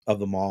biggest of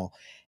them all.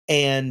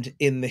 And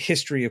in the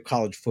history of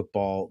college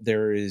football,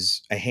 there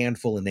is a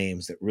handful of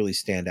names that really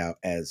stand out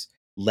as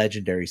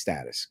legendary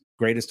status,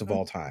 greatest of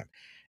all time.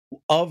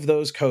 Of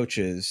those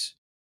coaches,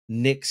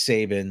 Nick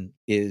Saban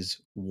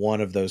is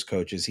one of those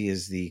coaches. He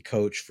is the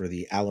coach for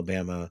the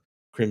Alabama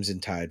Crimson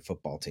Tide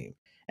football team.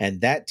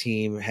 And that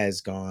team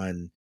is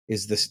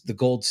the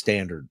gold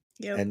standard.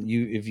 Yep. And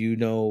even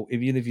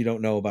if you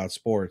don't know about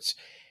sports,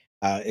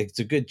 it's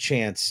a good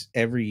chance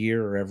every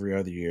year or every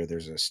other year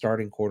there's a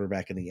starting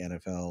quarterback in the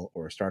NFL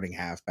or a starting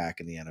halfback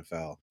in the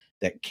NFL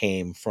that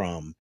came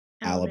from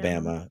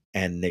Alabama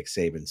and Nick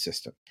Saban's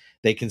system.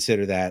 They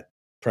consider that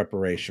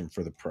preparation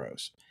for the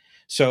pros.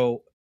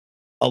 So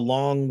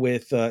along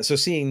with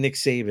seeing Nick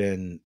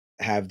Saban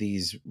have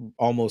these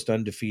almost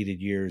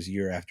undefeated years,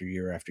 year after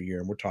year after year,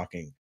 and we're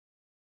talking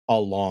a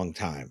long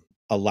time,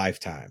 a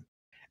lifetime,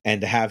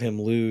 and to have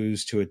him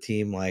lose to a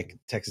team like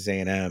Texas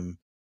A&M,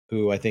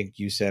 who I think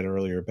you said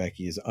earlier,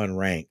 Becky, is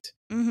unranked,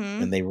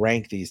 and they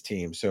rank these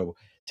teams. So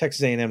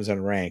Texas A&M is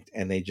unranked,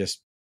 and they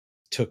just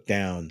took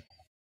down,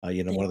 one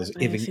of those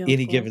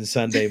any given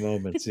Sunday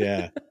moments.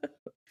 Yeah,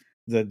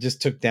 that just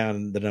took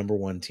down the number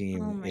one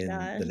team in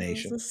the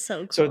nation. This is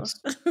so cool. So it's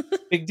a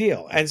big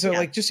deal. And so,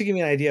 like, just to give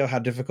you an idea of how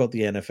difficult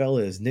the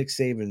NFL is, Nick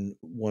Saban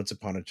once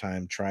upon a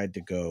time tried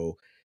to go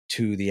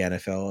to the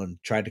NFL and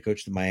tried to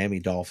coach the Miami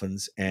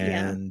Dolphins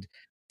and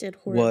did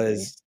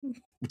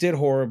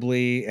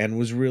horribly and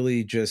was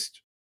really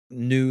just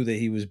knew that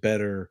he was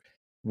better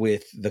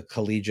with the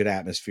collegiate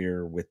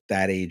atmosphere, with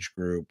that age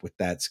group, with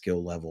that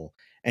skill level.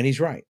 And he's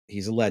right.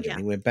 He's a legend.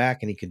 He went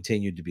back and he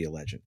continued to be a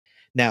legend.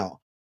 Now,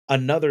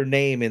 another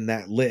name in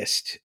that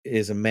list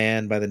is a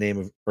man by the name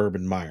of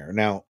Urban Meyer.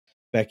 Now,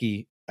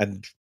 Becky, why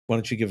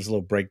don't you give us a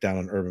little breakdown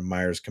on Urban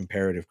Meyer's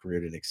comparative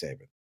career to Nick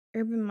Saban?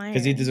 Urban Meyer,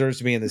 because he deserves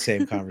to be in the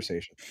same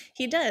conversation.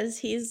 He does.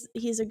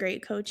 He's a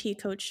great coach. He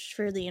coached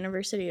for the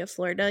University of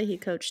Florida. He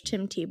coached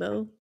Tim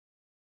Tebow.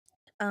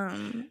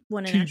 Won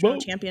a national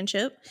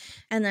championship,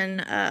 and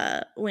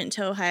then went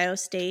to Ohio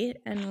State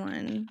and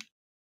won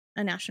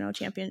a national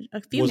champion.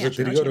 Did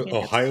he go to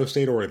Ohio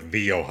State or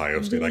the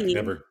Ohio State?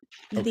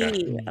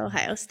 The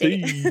Ohio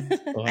State.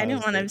 I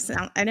didn't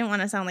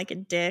want to sound like a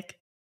dick,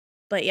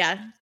 but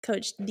yeah.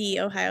 Coached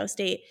the Ohio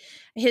State.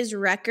 His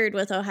record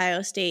with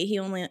Ohio State, he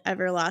only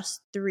ever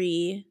lost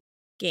 3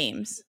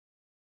 games,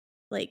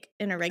 like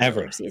in a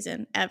regular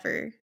season,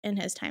 ever in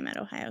his time at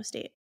Ohio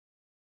State.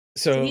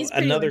 So he's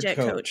another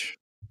coach.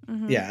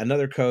 Yeah,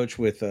 another coach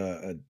with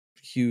a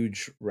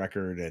huge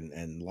record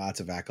and lots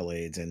of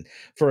accolades, and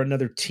for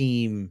another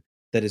team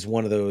that is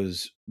one of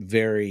those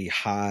very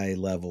high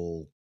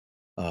level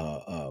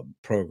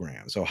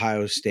programs.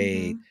 Ohio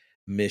State,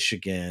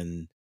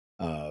 Michigan,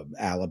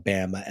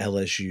 Alabama,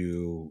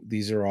 LSU.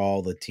 These are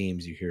all the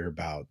teams you hear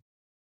about.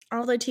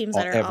 All the teams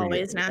that are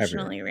always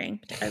nationally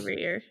ranked every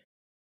year.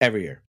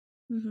 Every year.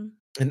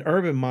 And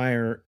Urban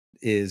Meyer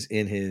is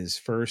in his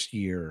first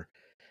year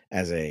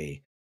as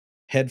a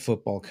head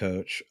football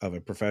coach of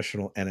a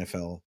professional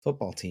NFL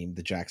football team,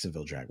 the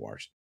Jacksonville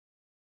Jaguars.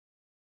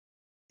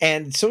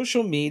 And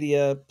social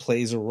media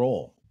plays a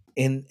role.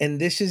 And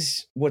this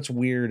is what's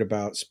weird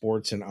about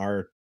sports in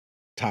our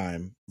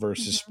time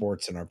versus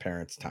sports in our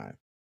parents' time.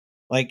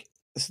 Like,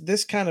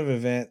 this kind of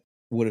event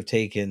would have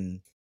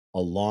taken a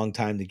long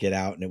time to get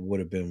out, and it would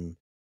have been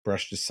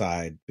brushed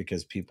aside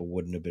because people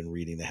wouldn't have been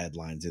reading the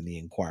headlines in the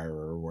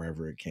Inquirer or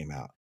wherever it came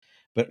out.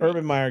 But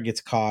Urban Meyer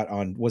gets caught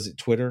on, was it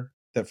Twitter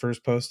that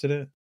first posted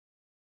it?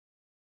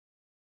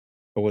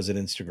 Or was it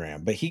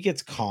Instagram? But he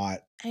gets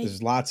caught.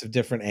 There's lots of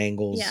different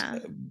angles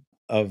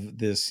of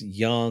this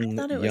young.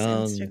 I thought it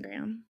was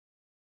Instagram.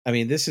 I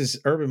mean,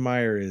 Urban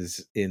Meyer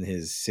is in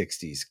his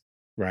 60s,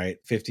 right?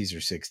 50s or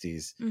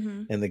 60s.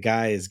 And the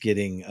guy is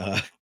getting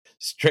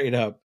straight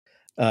up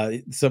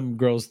Some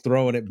girl's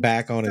throwing it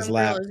back on his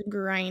lap. Some girl is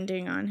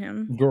grinding on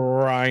him.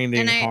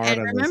 Grinding hard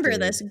on remember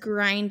this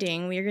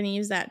grinding. We're going to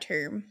use that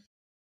term.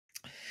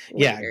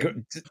 Yeah,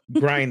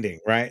 grinding,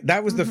 right?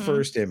 That was the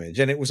first image,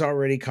 and it was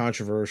already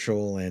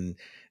controversial, and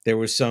there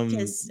was some...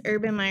 Because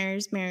Urban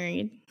Meyer's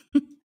married.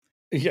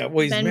 Yeah,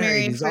 well, he's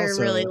married for a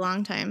really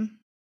long time.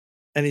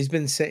 And he's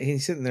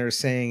sitting there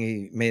saying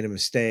he made a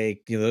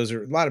mistake. You know,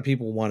 a lot of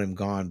people want him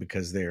gone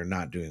because they're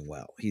not doing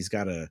well. He's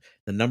got the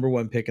number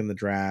 1 pick in the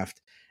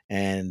draft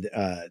and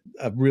a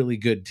really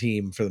good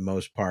team for the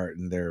most part,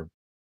 and they're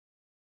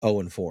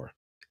 0-4.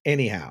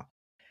 Anyhow,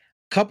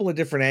 a couple of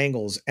different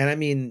angles. And I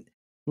mean,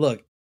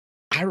 look,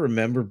 I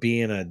remember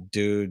being a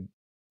dude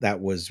that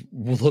was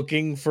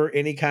looking for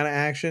any kind of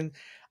action.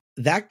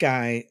 That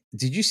guy,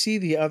 did you see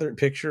the other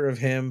picture of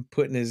him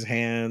putting his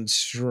hand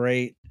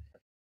straight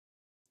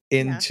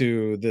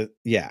into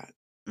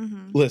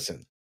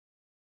Listen,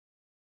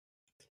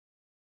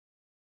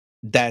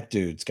 that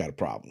dude's got a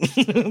problem.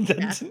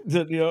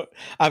 You know,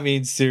 I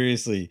mean,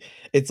 seriously,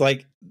 it's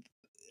like,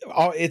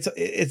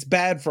 it's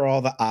bad for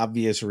all the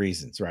obvious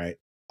reasons, right?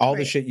 All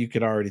the shit you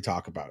could already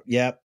talk about.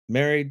 Yep,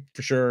 married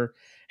for sure,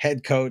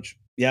 head coach.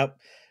 Yep,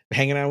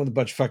 hanging out with a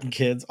bunch of fucking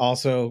kids.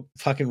 Also,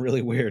 fucking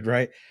really weird,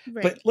 right?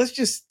 But let's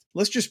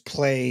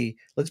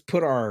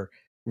put our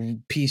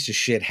piece of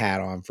shit hat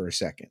on for a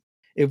second.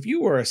 If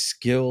you were a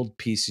skilled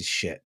piece of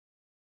shit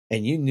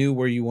and you knew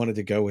where you wanted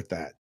to go with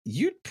that,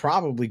 you'd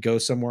probably go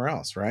somewhere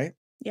else, right?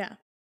 Yeah.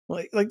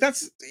 Like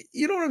that's,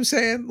 you know what I'm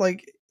saying?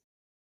 Like,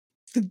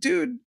 the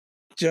dude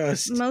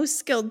just... Most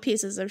skilled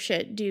pieces of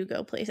shit do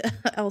go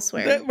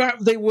elsewhere.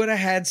 They would have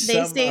had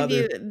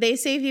They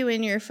save you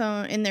in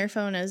their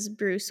phone as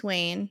Bruce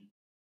Wayne,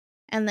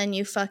 and then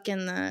you fuck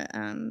in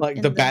the like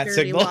the bat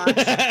signal.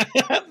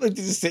 Like,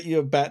 just sent you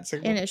a bat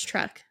signal in his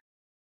truck.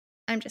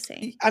 I'm just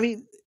saying. I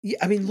mean,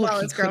 look,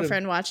 while his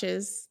girlfriend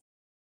watches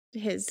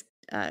his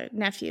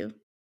nephew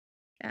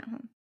at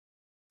home.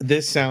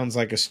 This sounds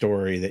like a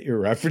story that you're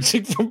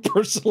referencing from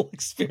personal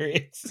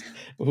experience.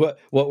 What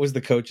was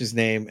the coach's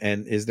name,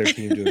 and is their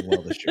team doing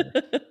well this year?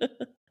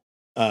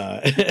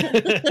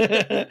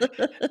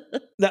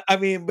 No, I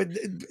mean, but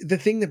the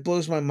thing that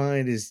blows my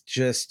mind is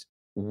just,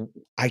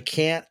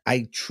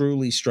 I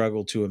truly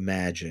struggle to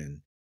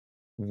imagine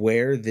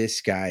where this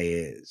guy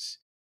is,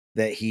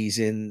 that he's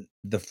in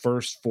the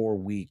first 4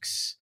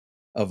 weeks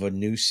of a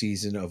new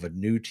season, of a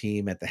new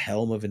team at the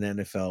helm of an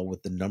NFL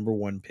with the number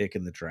 1 pick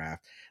in the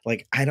draft.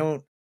 Like,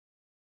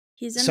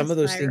 he's in some of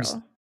those spiral.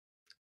 things.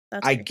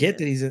 I get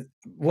that he's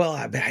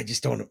I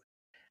just don't,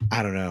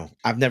 I don't know.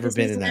 I've never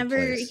been in that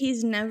place.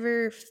 He's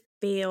never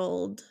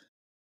failed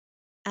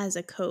as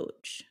a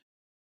coach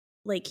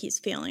like he's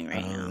failing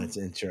right now. That's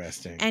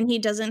interesting. And he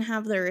doesn't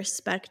have the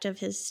respect of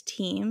his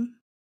team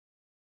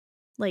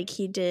like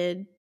he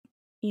did,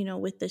 you know,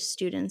 with the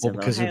students of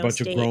Ohio State. Because they're a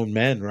bunch of grown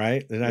men,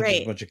 right? They're not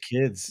just a bunch of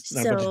kids,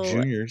 not a bunch of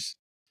juniors.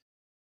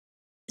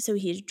 So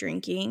he's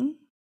drinking.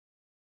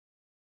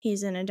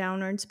 He's in a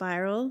downward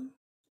spiral.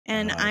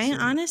 And I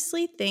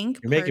honestly think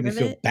you're making me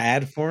feel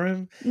bad for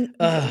him.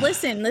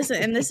 Listen,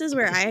 and this is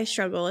where I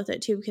struggle with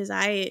it too, because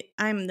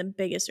I'm the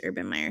biggest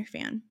Urban Meyer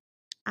fan.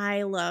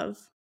 I love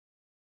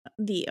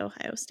the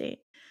Ohio State,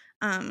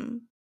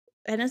 and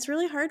it's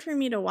really hard for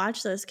me to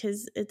watch this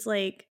because it's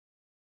like,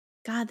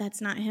 God,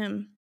 that's not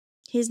him.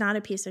 He's not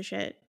a piece of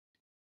shit.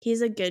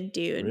 He's a good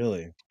dude,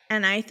 really.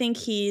 And I think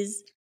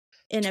he's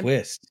in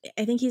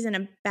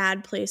a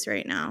bad place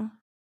right now.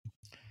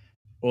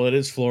 Well, it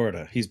is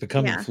Florida. He's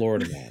becoming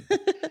Florida man.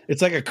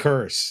 It's like a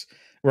curse,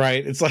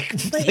 right? It's like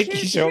you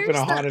show up in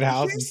a haunted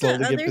house and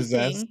slowly get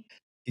possessed.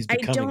 He's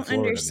becoming Florida man. I don't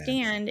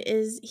understand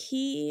is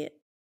he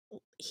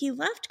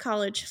left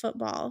college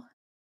football,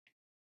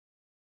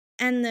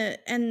 and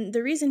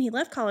the reason he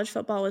left college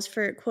football was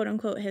for quote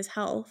unquote his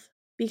health,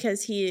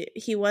 because he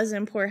was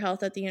in poor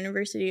health at the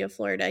University of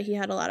Florida. He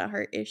had a lot of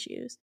heart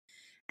issues.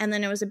 And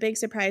then it was a big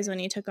surprise when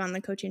he took on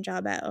the coaching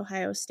job at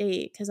Ohio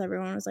State, because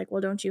everyone was like,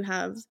 well, don't you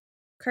have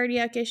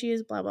cardiac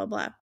issues, blah, blah,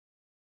 blah.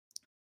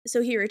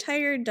 So he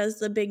retired, does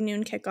the big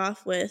noon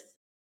kickoff with,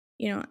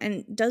 you know,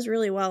 and does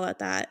really well at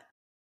that.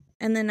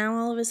 And then now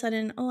all of a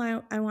sudden,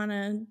 I want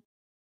to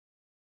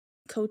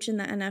coach in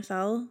the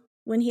NFL,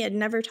 when he had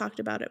never talked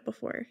about it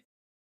before.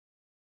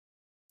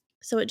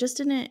 So it just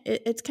didn't,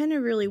 it's kind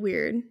of really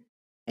weird.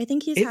 I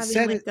think he's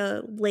having like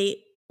a late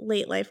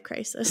life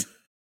crisis.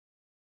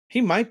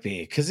 He might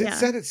be, because it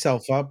set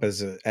itself up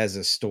as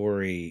a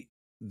story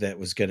that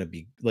was going to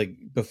be like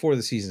before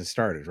the season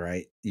started,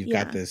 right? You've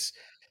got this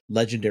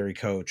legendary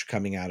coach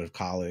coming out of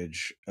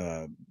college.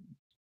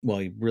 Well,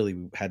 he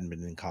really hadn't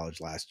been in college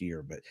last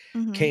year, but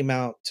came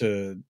out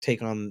to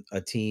take on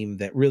a team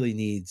that really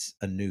needs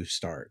a new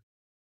start.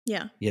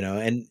 Yeah. You know,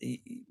 and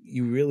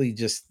you really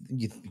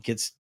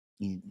gets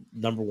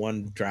number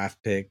 1 draft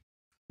pick,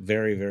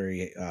 very,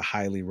 very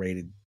highly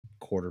rated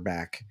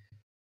quarterback.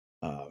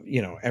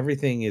 You know,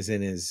 everything is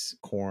in his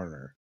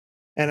corner.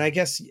 And I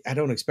guess I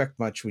don't expect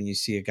much when you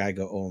see a guy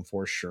go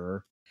 0-4,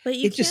 sure. But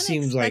you can't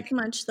expect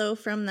much, though,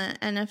 from the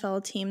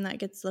NFL team that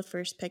gets the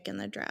first pick in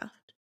the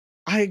draft.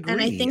 I agree.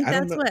 And I think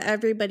that's what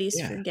everybody's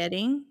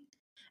forgetting.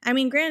 I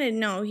mean, granted,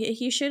 no,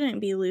 he shouldn't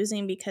be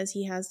losing because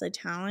he has the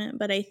talent,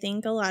 but I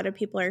think a lot of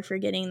people are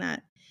forgetting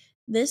that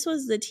this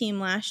was the team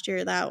last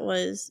year that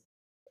was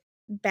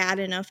bad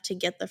enough to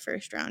get the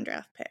first round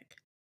draft pick.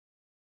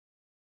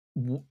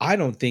 I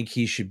don't think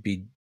he should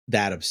be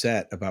that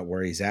upset about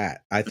where he's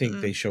at. I think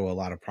they show a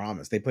lot of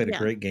promise. They played a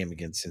great game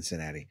against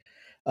Cincinnati.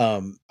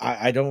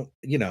 I don't,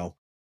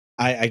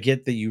 I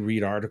get that you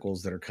read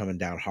articles that are coming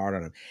down hard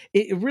on him.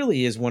 It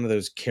really is one of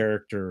those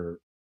character.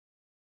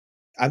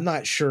 I'm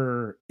not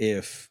sure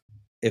if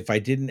I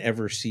didn't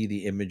ever see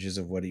the images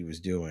of what he was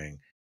doing,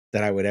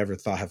 that I would ever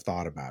have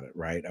thought about it.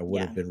 Right. I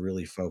would have been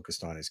really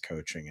focused on his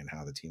coaching and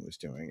how the team was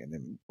doing, and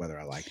then whether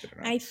I liked it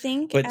or not. I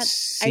think but at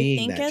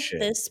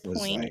this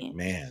point, like,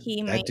 man,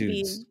 he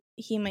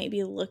might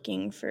be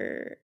looking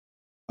for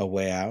a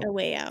way out.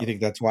 You think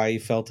that's why he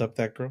felt up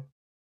that girl?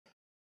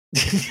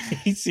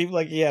 He seemed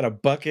like he had a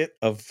bucket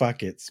of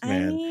fuckets,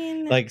 man. I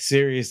mean, like,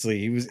 seriously,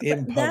 he was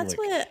in public. That's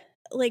what,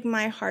 like,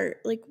 my heart,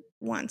 like,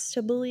 wants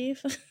to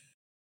believe.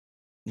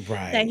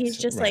 Right. That he's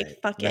just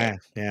like, fuck it.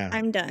 Yeah.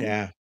 I'm done.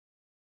 Yeah.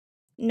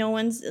 No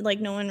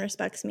one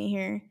respects me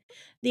here.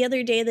 The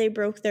other day they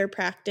broke their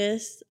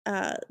practice.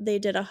 They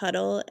did a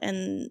huddle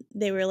and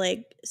they were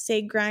like,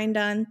 say grind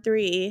on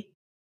 3.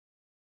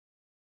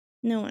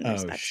 No one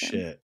respects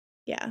him.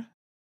 Yeah.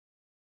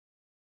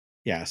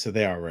 Yeah, so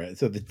they are right.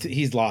 So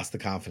he's lost the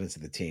confidence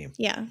of the team.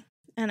 Yeah.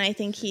 And I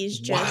think he's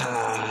just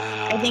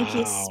I think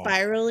he's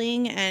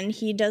spiraling, and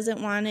he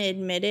doesn't want to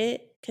admit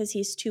it because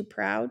he's too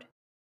proud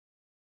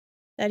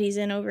that he's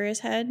in over his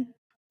head.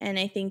 And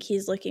I think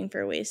he's looking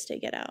for ways to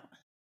get out.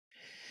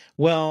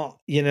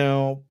 Well,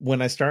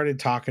 when I started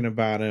talking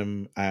about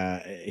him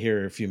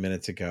here a few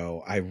minutes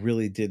ago, I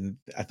really didn't.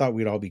 I thought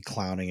we'd all be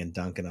clowning and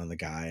dunking on the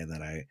guy, and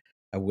that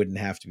I wouldn't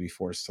have to be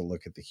forced to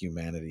look at the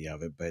humanity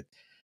of it. But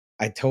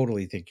I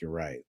totally think you're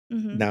right.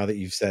 Mm-hmm. Now that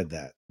you've said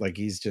that, like,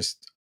 he's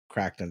just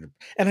cracked under,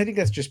 and I think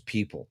that's just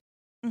people.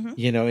 Mm-hmm.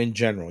 In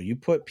general, you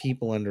put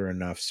people under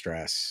enough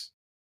stress,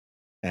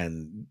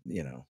 and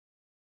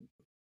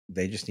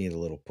they just need a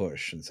little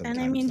push. And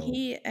sometimes,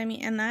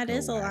 and that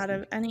is a lot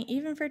of,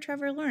 even for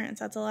Trevor Lawrence,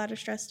 that's a lot of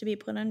stress to be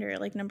put under.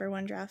 Like, number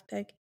 1 draft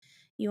pick,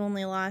 you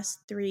only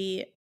lost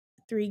three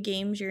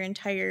games your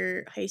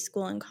entire high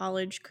school and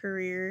college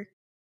career,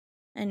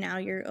 and now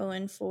you're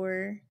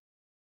 0-4.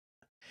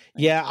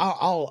 Yeah,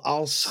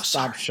 I'll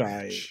stop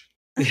shy.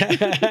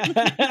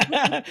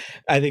 I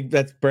think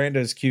that's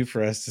Brando's cue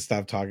for us to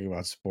stop talking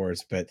about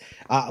sports. But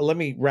let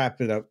me wrap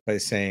it up by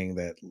saying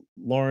that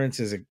Lawrence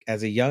is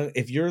as a young,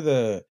 if you're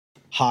the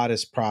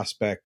hottest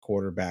prospect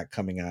quarterback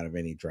coming out of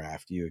any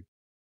draft, you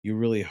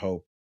really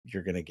hope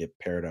you're going to get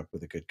paired up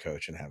with a good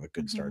coach and have a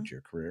good start to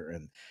your career.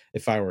 And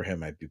if I were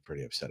him, I'd be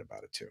pretty upset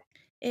about it too.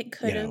 It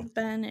could have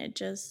been. It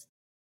just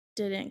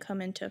didn't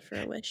come into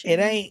fruition.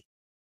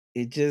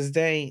 It just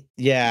ain't.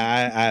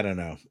 Yeah, I don't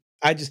know.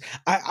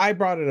 I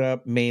brought it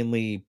up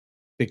mainly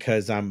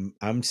because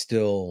I'm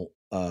still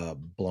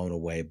blown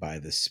away by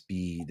the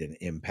speed and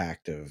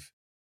impact of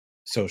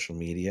social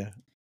media.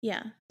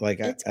 Yeah,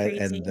 like it's crazy.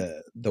 And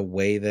the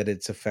way that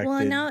it's affected.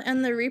 Well, now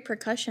and the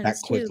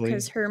repercussions too,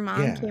 because her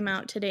mom came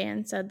out today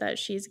and said that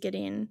she's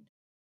getting,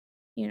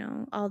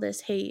 all this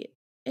hate.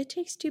 It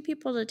takes 2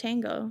 people to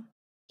tango.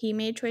 He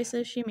made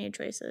choices. She made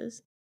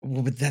choices.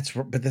 Well, but that's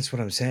what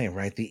I'm saying,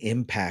 right? The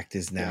impact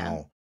is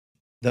now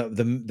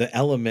the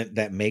element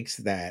that makes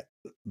that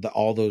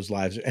all those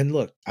lives. And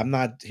look, I'm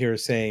not here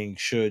saying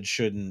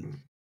shouldn't.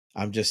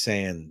 I'm just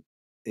saying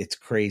it's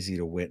crazy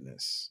to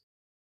witness.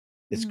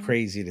 It's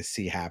crazy to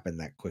see happen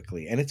that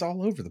quickly, and it's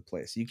all over the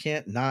place. You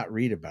can't not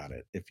read about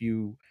it if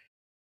you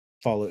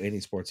follow any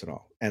sports at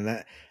all. And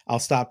that I'll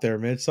stop there,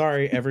 Mitch.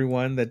 Sorry,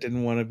 everyone that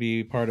didn't want to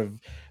be part of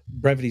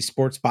Brevity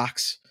Sports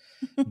Box.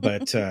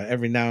 But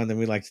every now and then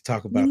we like to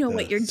talk about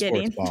what you're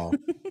getting. Ball.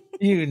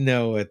 You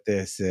know what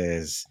this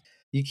is.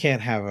 You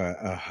can't have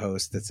a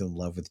host that's in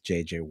love with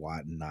JJ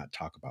Watt and not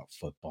talk about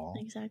football.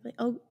 Exactly.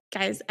 Oh,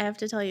 guys, I have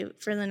to tell you,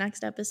 for the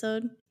next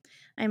episode,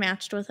 I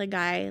matched with a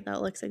guy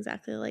that looks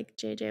exactly like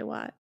JJ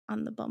Watt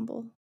on the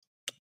Bumble.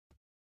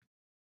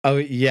 Oh,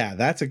 yeah,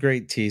 that's a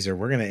great teaser.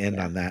 We're going to end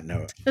on that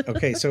note.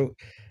 Okay, so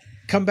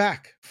come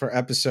back for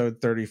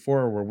episode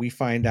 34, where we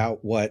find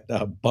out what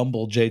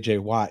Bumble JJ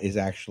Watt is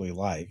actually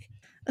like.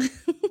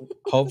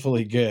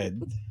 Hopefully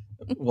good.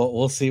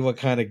 We'll see what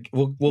kind of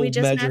we'll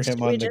measure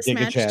him on the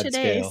Giga Chad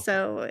today, scale.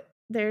 So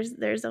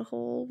there's a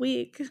whole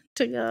week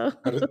to go.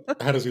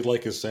 How does he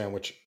like his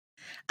sandwich?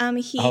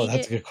 Oh,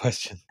 that's a good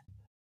question.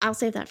 I'll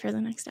save that for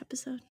the next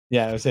episode.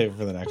 Yeah, I'll save it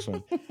for the next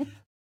one.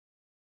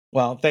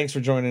 Well, thanks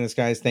for joining us,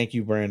 guys. Thank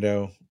you,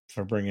 Brando,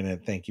 for bringing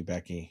it. Thank you,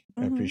 Becky.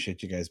 I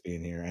appreciate you guys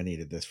being here. I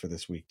needed this for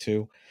this week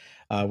too.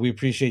 We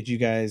appreciate you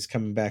guys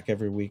coming back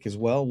every week as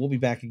well. We'll be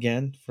back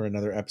again for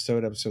another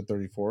episode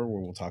 34,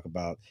 where we'll talk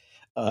about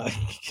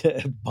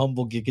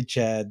Bumble, Giga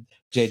Chad,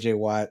 JJ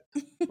Watt.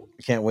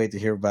 Can't wait to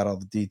hear about all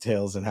the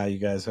details and how you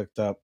guys hooked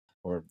up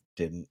or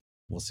didn't.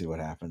 We'll see what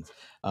happens.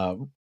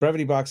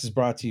 Brevity Box is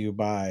brought to you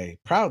by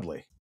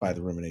proudly by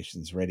the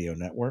Ruminations Radio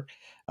Network.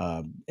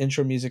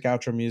 Intro music,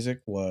 outro music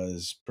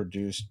was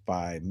produced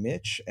by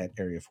Mitch at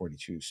Area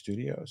 42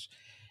 Studios.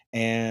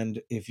 And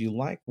if you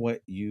like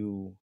what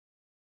you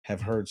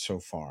have heard so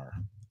far,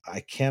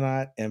 I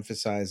cannot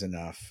emphasize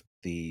enough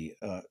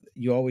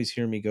you always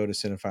hear me go to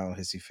Cinephile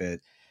Hissy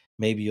Fit.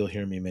 Maybe you'll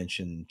hear me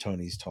mention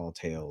Tony's Tall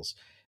Tales.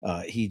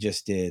 He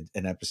just did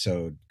an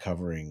episode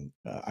covering,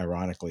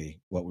 ironically,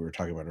 what we were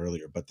talking about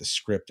earlier, but the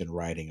script and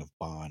writing of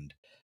Bond,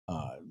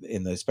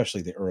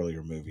 especially the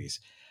earlier movies,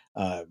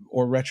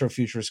 or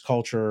retrofuturist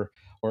culture,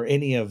 or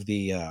any of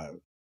the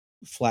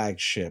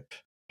flagship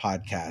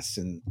podcasts.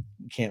 And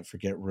can't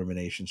forget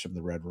Ruminations from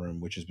the Red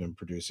Room, which has been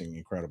producing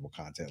incredible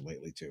content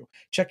lately too.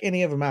 Check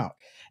any of them out.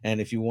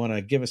 And if you want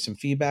to give us some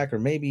feedback, or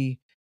maybe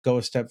go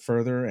a step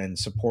further and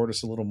support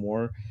us a little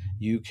more,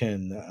 you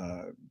can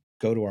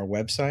go to our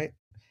website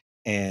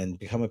and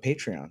become a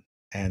Patreon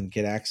and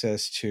get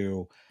access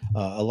to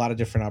a lot of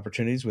different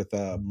opportunities with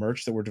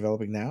merch that we're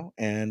developing now,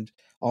 and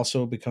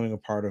also becoming a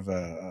part of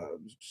a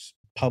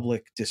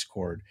public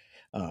Discord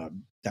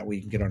that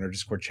we can get on our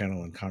Discord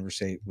channel and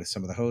conversate with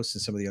some of the hosts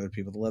and some of the other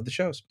people that love the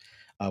shows.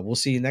 We'll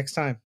see you next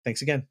time.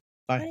 Thanks again.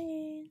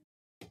 Bye.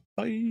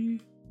 Bye.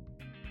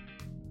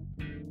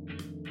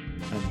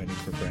 I'm waiting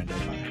for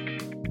Brando. Bye.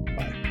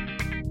 Bye.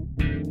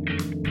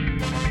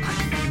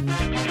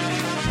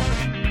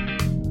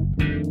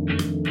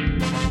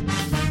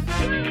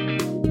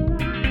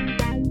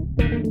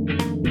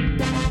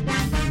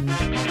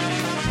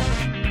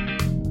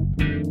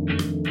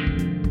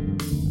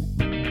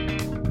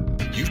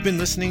 You've been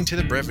listening to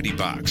The Brevity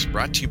Box,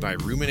 brought to you by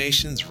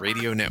Ruminations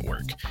Radio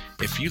Network.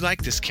 If you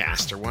like this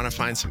cast or want to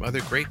find some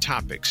other great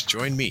topics,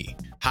 join me,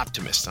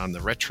 Optimist, on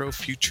the Retro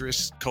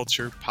Futurist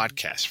Culture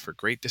podcast for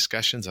great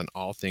discussions on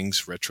all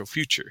things retro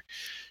future.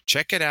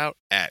 Check it out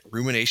at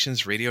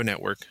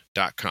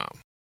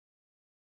ruminationsradionetwork.com.